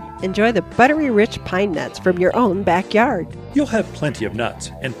ahead, enjoy the buttery rich pine nuts from your own backyard. You'll have plenty of nuts,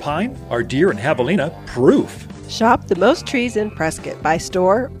 and pine are deer and javelina proof. Shop the most trees in Prescott by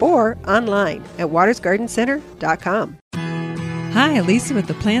store or online at watersgardencenter.com. Hi, Lisa with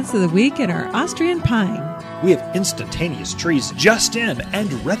the plants of the week and our Austrian pine. We have instantaneous trees just in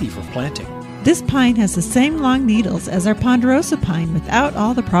and ready for planting. This pine has the same long needles as our ponderosa pine without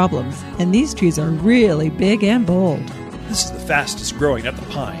all the problems, and these trees are really big and bold. This is the fastest growing of the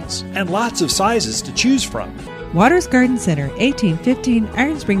pines, and lots of sizes to choose from. Waters Garden Center, 1815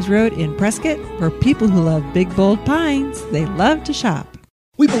 Iron Springs Road in Prescott. For people who love big, bold pines, they love to shop.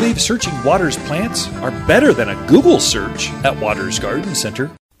 We believe searching Waters plants are better than a Google search at Waters Garden Center.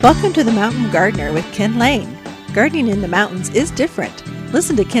 Welcome to the Mountain Gardener with Ken Lane. Gardening in the mountains is different.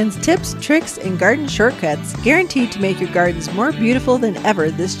 Listen to Ken's tips, tricks, and garden shortcuts guaranteed to make your gardens more beautiful than ever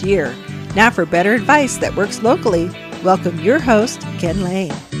this year. Now for better advice that works locally, welcome your host, Ken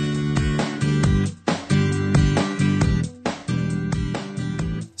Lane.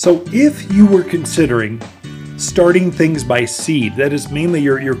 So if you were considering starting things by seed, that is mainly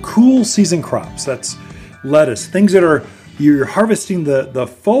your cool season crops, that's lettuce, things that are, you're harvesting the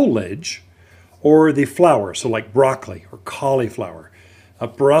foliage or the flower, so like broccoli or cauliflower,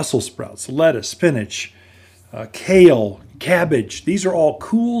 Brussels sprouts, lettuce, spinach, kale, cabbage. These are all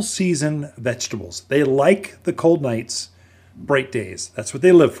cool season vegetables. They like the cold nights, bright days. That's what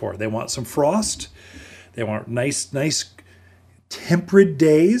they live for. They want some frost. They want nice temperate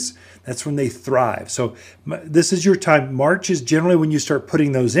days. That's when they thrive. So this is your time. March is generally when you start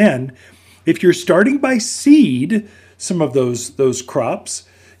putting those in. If you're starting by seed, some of those crops,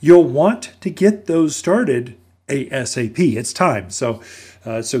 you'll want to get those started ASAP. It's time. So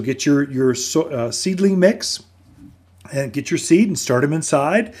get your seedling mix and get your seed and start them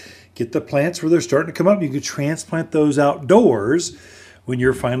inside. Get the plants where they're starting to come up. You can transplant those outdoors when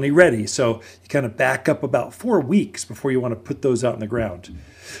you're finally ready. So you kind of back up about 4 weeks before you want to put those out in the ground.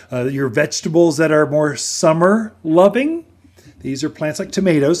 Your vegetables that are more summer loving, these are plants like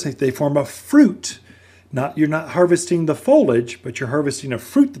tomatoes. They form a fruit. You're not harvesting the foliage, but you're harvesting a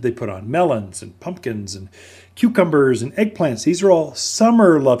fruit that they put on. Melons and pumpkins and cucumbers and eggplants. These are all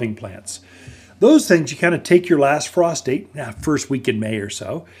summer loving plants. Those things, you kind of take your last frost date, first week in May or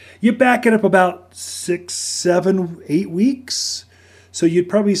so. You back it up about 6, 7, 8 weeks. So you'd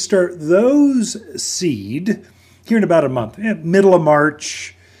probably start those seed here in about a month, middle of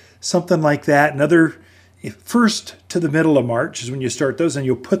March, something like that. First to the middle of March is when you start those, and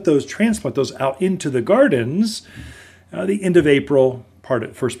you'll transplant those out into the gardens the end of April,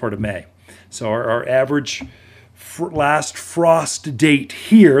 first part of May. So our average last frost date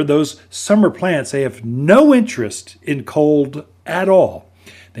here, those summer plants, they have no interest in cold at all.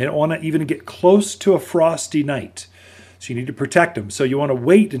 They don't want to even get close to a frosty night. So you need to protect them. So you want to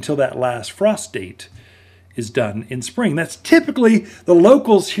wait until that last frost date is done in spring. That's typically, the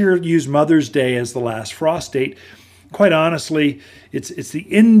locals here use Mother's Day as the last frost date. Quite honestly, it's the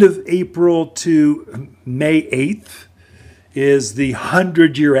end of April to May 8th is the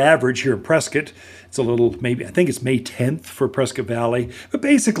 100-year average here in Prescott. It's a little, I think it's May 10th for Prescott Valley. But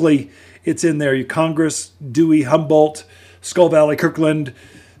basically, it's in there. Congress, Dewey, Humboldt, Skull Valley, Kirkland,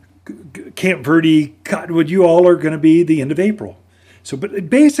 Camp Verde, Cottonwood, you all are going to be the end of April. So, but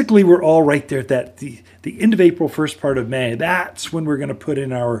basically we're all right there at the end of April, first part of May. That's when we're going to put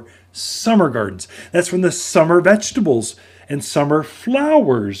in our summer gardens. That's when the summer vegetables and summer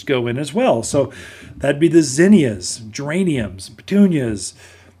flowers go in as well. So that'd be the zinnias, geraniums, petunias,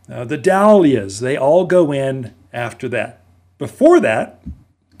 the dahlias. They all go in after that. Before that,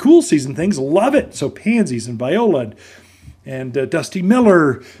 cool season things love it. So pansies and viola and Dusty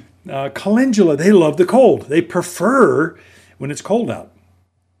Miller, calendula, they love the cold. They prefer when it's cold out.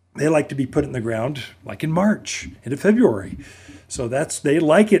 They like to be put in the ground like in March, into February. So they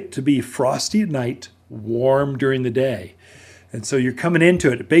like it to be frosty at night, warm during the day. And so you're coming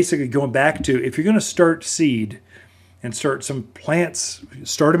into it, basically going back to, if you're going to start seed and start some plants,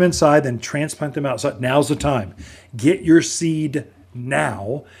 start them inside, then transplant them outside. Now's the time. Get your seed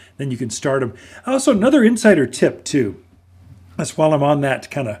now, then you can start them. Also, another insider tip too, that's while I'm on that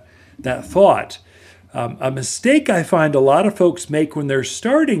thought, A mistake I find a lot of folks make when they're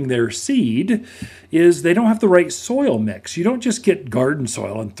starting their seed is they don't have the right soil mix. You don't just get garden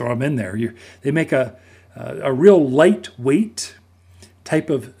soil and throw them in there. They make a real lightweight type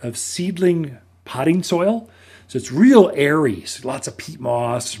of seedling potting soil. So it's real airy, lots of peat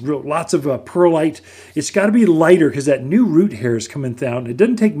moss, lots of perlite. It's got to be lighter because that new root hair is coming down. It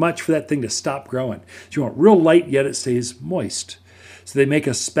doesn't take much for that thing to stop growing. So you want real light, yet it stays moist. So they make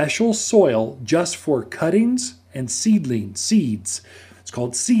a special soil just for cuttings and seeds. It's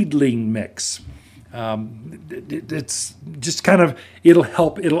called seedling mix. It's just kind of,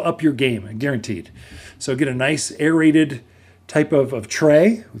 it'll up your game, guaranteed. So get a nice aerated type of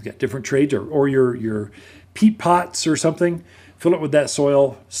tray. We've got different trays, or your peat pots or something. Fill it with that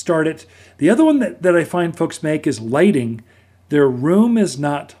soil, start it. The other one that I find folks make is lighting. Their room is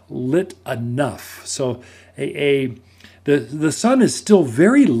not lit enough. So the sun is still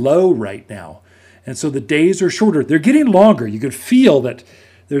very low right now. And so the days are shorter. They're getting longer. You can feel that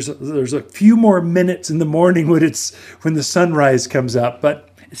there's a few more minutes in the morning when the sunrise comes up, but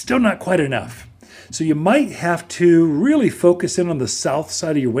it's still not quite enough. So you might have to really focus in on the south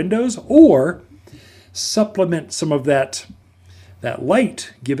side of your windows, or supplement some of that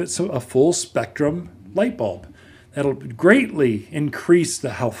light. Give it a full spectrum light bulb. That'll greatly increase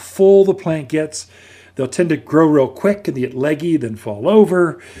how full the plant gets. They'll tend to grow real quick and get leggy, then fall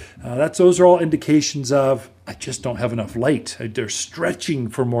over. Those are all indications of, I just don't have enough light. They're stretching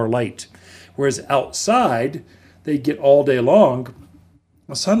for more light. Whereas outside, they get all day long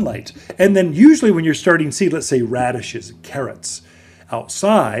sunlight. And then usually when you're starting seed, let's say radishes and carrots,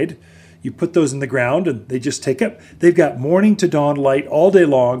 outside, you put those in the ground and they just take up. They've got morning to dawn light all day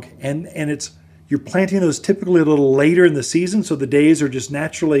long, and you're planting those typically a little later in the season, so the days are just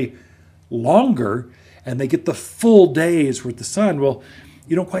naturally longer and they get the full days with the sun. Well,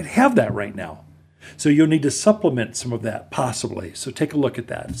 you don't quite have that right now. So you'll need to supplement some of that possibly. So take a look at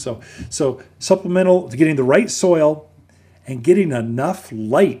that. So supplemental, getting the right soil and getting enough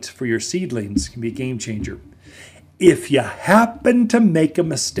light for your seedlings can be a game changer. If you happen to make a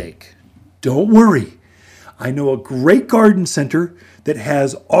mistake, don't worry. I know a great garden center that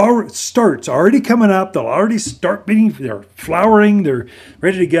has starts already coming up. They'll already start they're flowering, they're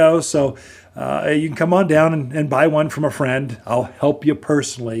ready to go. So you can come on down and buy one from a friend. I'll help you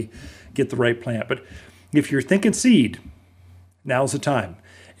personally get the right plant. But if you're thinking seed, now's the time.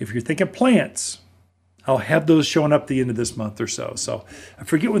 If you're thinking plants, I'll have those showing up the end of this month or so. So I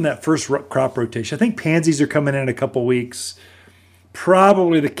forget when that first crop rotation. I think pansies are coming in a couple weeks.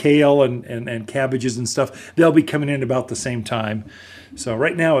 Probably the kale and cabbages and stuff, they'll be coming in about the same time. So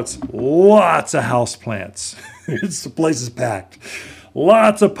right now it's lots of house plants. The place is packed.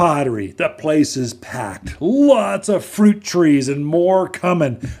 Lots of pottery. The place is packed. Lots of fruit trees and more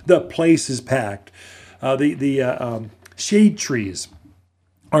coming. The place is packed. The shade trees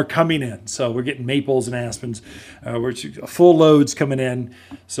are coming in. So we're getting maples and aspens. We're full loads coming in.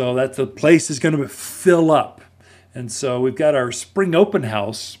 So that the place is going to fill up. And so we've got our spring open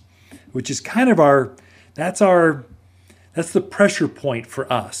house, which is kind of that's the pressure point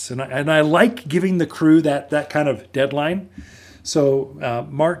for us. And I like giving the crew that kind of deadline. So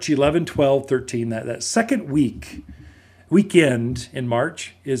March 11, 12, 13, that second weekend in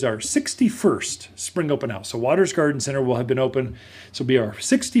March is our 61st spring open house. So Waters Garden Center will have been open. This will be our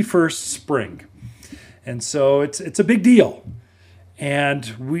 61st spring. And so it's a big deal.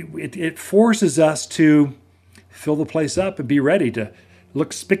 And it forces us to fill the place up and be ready to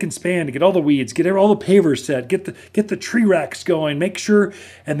look spick and span, to get all the weeds, get all the pavers set, get the tree racks going, make sure.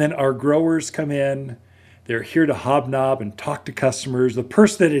 And then our growers come in. They're here to hobnob and talk to customers. The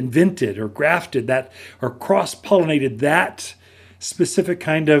person that invented or grafted that or cross-pollinated that specific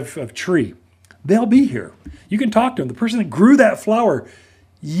kind of tree, they'll be here. You can talk to them. The person that grew that flower,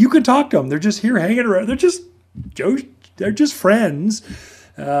 you can talk to them. They're just here hanging around. They're just friends.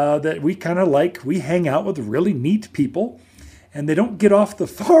 That we kind of like. We hang out with really neat people, and they don't get off the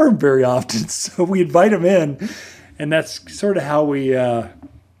farm very often, so we invite them in, and that's sort of how we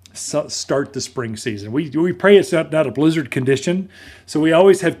start the spring season. We pray it's not a blizzard condition, so we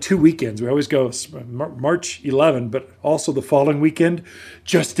always have 2 weekends. We always go March 11, but also the following weekend,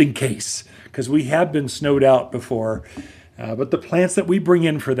 just in case, because we have been snowed out before, but the plants that we bring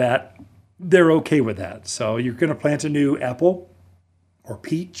in for that, they're okay with that. So you're going to plant a new apple, or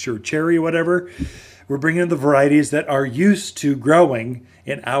peach or cherry or whatever, we're bringing in the varieties that are used to growing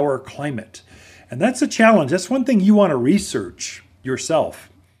in our climate. And that's a challenge. That's one thing you want to research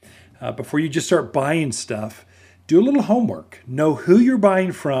yourself before you just start buying stuff. Do a little homework. Know who you're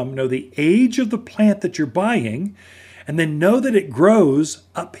buying from, know the age of the plant that you're buying, and then know that it grows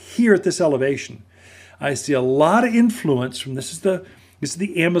up here at this elevation. I see a lot of influence from this is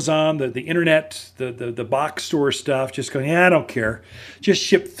the Amazon, the internet, the box store stuff. Just going, I don't care. Just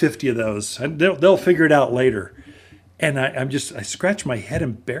ship 50 of those, and they'll figure it out later. And I scratch my head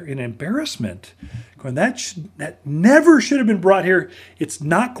in embarrassment, going that never should have been brought here. It's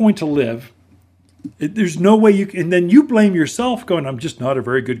not going to live. There's no way you can. And then you blame yourself, going, I'm just not a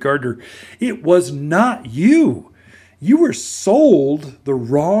very good gardener. It was not you. You were sold the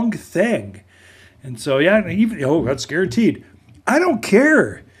wrong thing. And so, that's guaranteed. I don't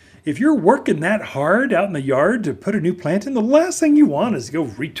care. If you're working that hard out in the yard to put a new plant in, the last thing you want is to go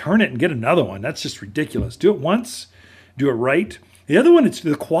return it and get another one. That's just ridiculous. Do it once, do it right. The other one, it's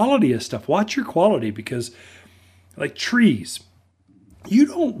the quality of stuff. Watch your quality, because like trees, you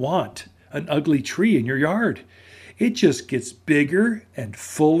don't want an ugly tree in your yard. It just gets bigger and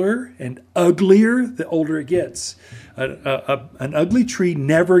fuller and uglier the older it gets. An ugly tree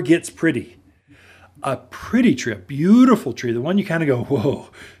never gets pretty. A pretty tree, a beautiful tree, the one you kind of go, whoa,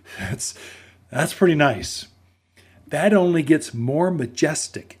 that's pretty nice. That only gets more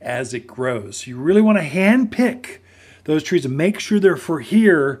majestic as it grows. You really want to hand pick those trees and make sure they're for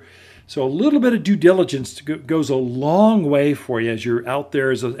here. So a little bit of due diligence goes a long way for you as you're out there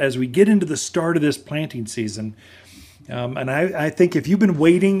as we get into the start of this planting season. And I think if you've been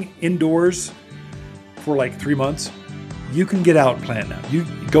waiting indoors for like 3 months, you can get out and plant now. You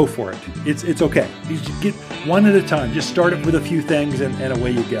go for it. It's okay. You just get one at a time. Just start it with a few things and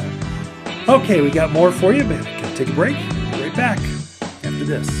away you go. Okay, we got more for you, but gotta take a break. We'll be right back after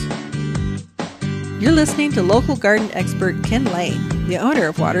this. You're listening to local garden expert Ken Lane, the owner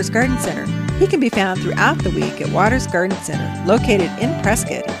of Waters Garden Center. He can be found throughout the week at Waters Garden Center, located in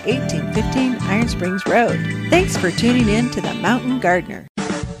Prescott at 1815 Iron Springs Road. Thanks for tuning in to The Mountain Gardener.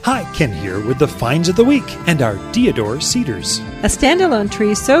 Hi, Ken here with the finds of the week and our Deodar cedars. A standalone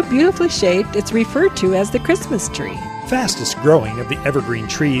tree so beautifully shaped it's referred to as the Christmas tree. Fastest growing of the evergreen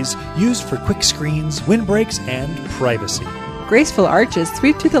trees, used for quick screens, windbreaks, and privacy. Graceful arches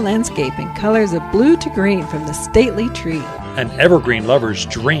sweep through the landscape in colors of blue to green from the stately tree. An evergreen lover's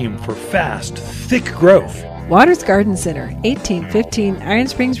dream for fast, thick growth. Waters Garden Center, 1815 Iron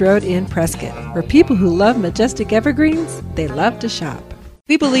Springs Road in Prescott. For people who love majestic evergreens, they love to shop.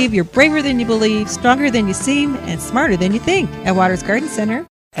 We believe you're braver than you believe, stronger than you seem, and smarter than you think at Waters Garden Center.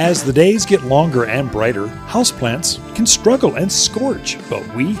 As the days get longer and brighter, houseplants can struggle and scorch, but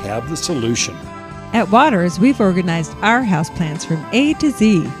we have the solution. At Waters, we've organized our houseplants from A to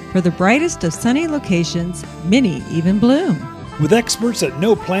Z for the brightest of sunny locations, many even bloom. With experts that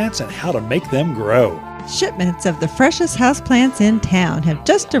know plants and how to make them grow. Shipments of the freshest houseplants in town have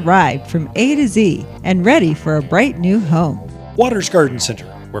just arrived from A to Z and ready for a bright new home. Waters Garden Center,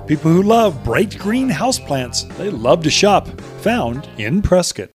 where people who love bright green houseplants, they love to shop. Found in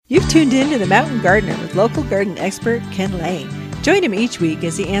Prescott. You've tuned in to The Mountain Gardener with local garden expert Ken Lane. Join him each week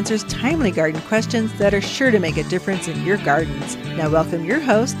as he answers timely garden questions that are sure to make a difference in your gardens. Now welcome your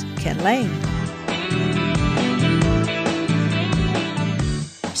host, Ken Lane.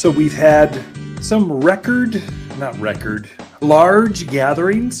 So we've had some large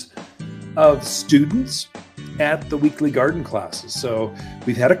gatherings of students at the weekly garden classes. So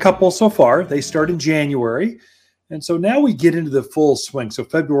we've had a couple so far. They start in January. And so now we get into the full swing. So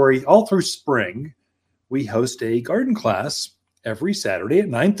February, all through spring, we host a garden class every Saturday at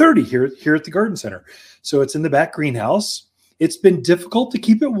 9:30 here at the Garden Center. So it's in the back greenhouse. It's been difficult to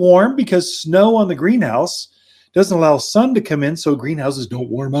keep it warm because snow on the greenhouse doesn't allow sun to come in, so greenhouses don't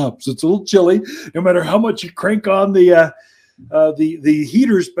warm up. So it's a little chilly, no matter how much you crank on the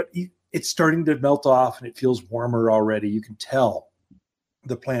heaters, but it's starting to melt off and it feels warmer already. You can tell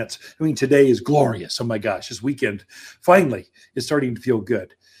the plants. I mean, today is glorious. Oh my gosh, this weekend finally is starting to feel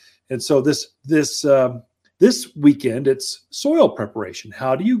good. And so this weekend, it's soil preparation.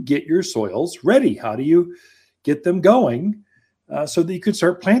 How do you get your soils ready? How do you get them going so that you can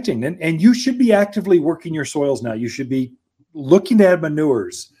start planting? And you should be actively working your soils now. You should be looking to add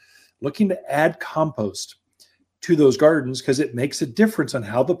manures, looking to add compost to those gardens because it makes a difference on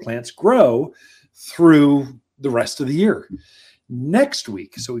how the plants grow through the rest of the year. Next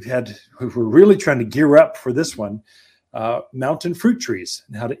week, so we're really trying to gear up for this one, mountain fruit trees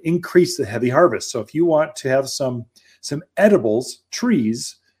and how to increase the heavy harvest. So if you want to have some edibles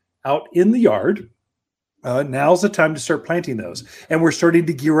trees out in the yard, now's the time to start planting those. And we're starting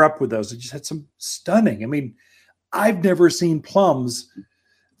to gear up with those. I just had some stunning. I mean, I've never seen plums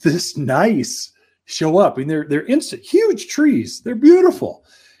this nice show up. I mean, they're instant, huge trees. They're beautiful.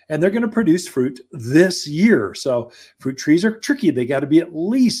 And they're going to produce fruit this year. So fruit trees are tricky. They got to be at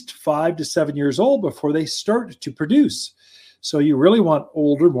least 5 to 7 years old before they start to produce. So you really want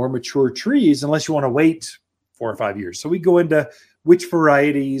older, more mature trees, unless you want to wait 4 or 5 years. So we go into which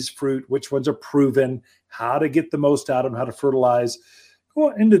varieties, fruit, which ones are proven, how to get the most out of them, how to fertilize. Go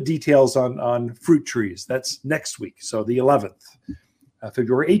into details on fruit trees. That's next week. So the 11th,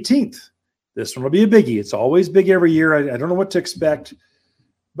 February 18th. This one will be a biggie. It's always big every year. I don't know what to expect,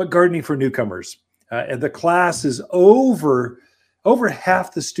 but gardening for newcomers. And the class is over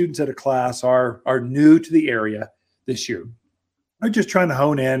half the students at a class are new to the area this year. They're just trying to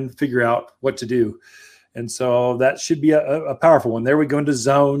hone in, figure out what to do. And so that should be a powerful one. There we go into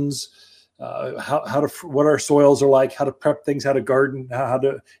zones, what our soils are like, how to prep things, how to garden,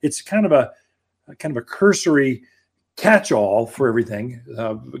 it's kind of a cursory catch-all for everything,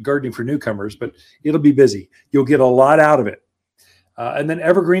 gardening for newcomers, but it'll be busy. You'll get a lot out of it. And then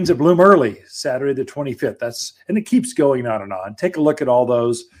evergreens that bloom early, Saturday the 25th. And it keeps going on and on. Take a look at all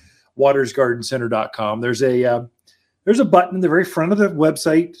those, watersgardencenter.com. There's a button in the very front of the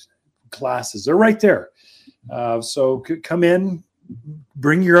website, classes. They're right there. So come in,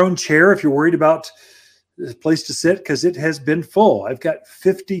 bring your own chair if you're worried about the place to sit, because it has been full. I've got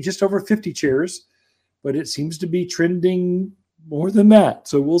just over 50 chairs, but it seems to be trending more than that.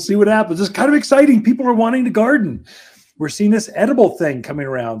 So we'll see what happens. It's kind of exciting. People are wanting to garden. We're seeing this edible thing coming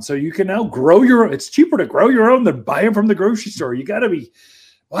around. So you can now grow your own. It's cheaper to grow your own than buy them from the grocery store. You got to be,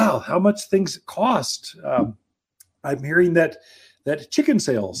 wow, how much things cost. I'm hearing that chicken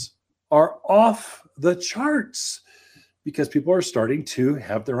sales are off the charts because people are starting to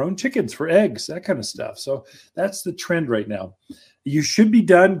have their own chickens for eggs, that kind of stuff. So that's the trend right now. You should be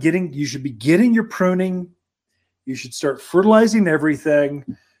getting your pruning. You should start fertilizing everything.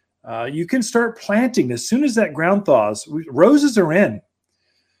 You can start planting as soon as that ground thaws. Roses are in.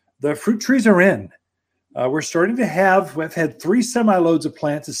 The fruit trees are in. We're starting to we've had 3 semi-loads of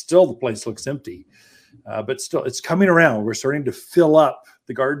plants. The place looks empty. But still, it's coming around. We're starting to fill up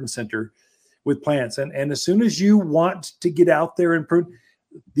the garden center with plants. And as soon as you want to get out there and prune,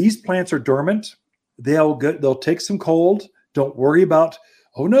 these plants are dormant. They'll take some cold. Don't worry about,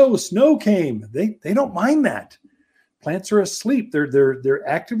 oh no, snow came. They don't mind that. Plants are asleep. They're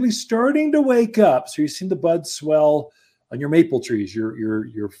actively starting to wake up. So you've seen the buds swell on your maple trees,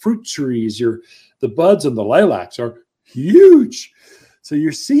 your fruit trees, the buds on the lilacs are huge. So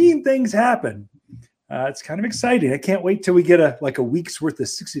you're seeing things happen. It's kind of exciting. I can't wait till we get a week's worth of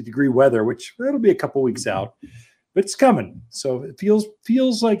 60-degree weather, which that'll be a couple weeks out, but it's coming. So it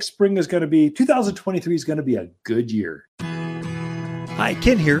feels like spring is going to be, 2023 is going to be a good year. Hi,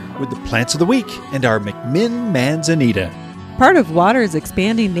 Ken here with the Plants of the Week and our McMinn Manzanita. Part of Water's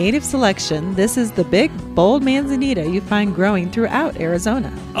expanding native selection, this is the big, bold manzanita you find growing throughout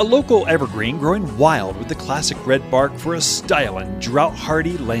Arizona. A local evergreen growing wild with the classic red bark for a styling,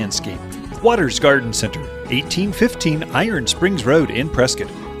 drought-hardy landscape. Water's Garden Center, 1815 Iron Springs Road in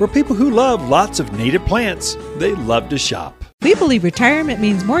Prescott, where people who love lots of native plants, they love to shop. We believe retirement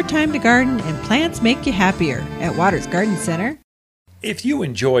means more time to garden and plants make you happier at Water's Garden Center. If you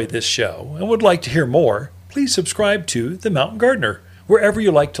enjoy this show and would like to hear more, please subscribe to The Mountain Gardener, wherever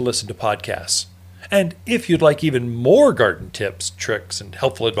you like to listen to podcasts. And if you'd like even more garden tips, tricks, and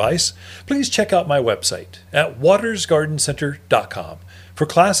helpful advice, please check out my website at watersgardencenter.com for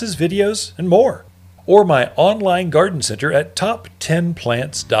classes, videos, and more, or my online garden center at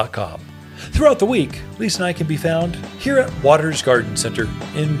top10plants.com. Throughout the week, Lisa and I can be found here at Waters Garden Center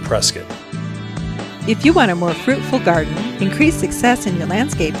in Prescott. If you want a more fruitful garden, increase success in your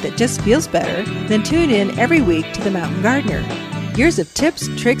landscape that just feels better, then tune in every week to The Mountain Gardener. Years of tips,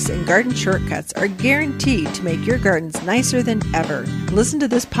 tricks, and garden shortcuts are guaranteed to make your gardens nicer than ever. Listen to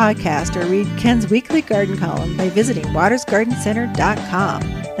this podcast or read Ken's weekly garden column by visiting watersgardencenter.com.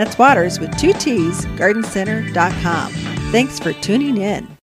 That's Waters with 2 T's, gardencenter.com. Thanks for tuning in.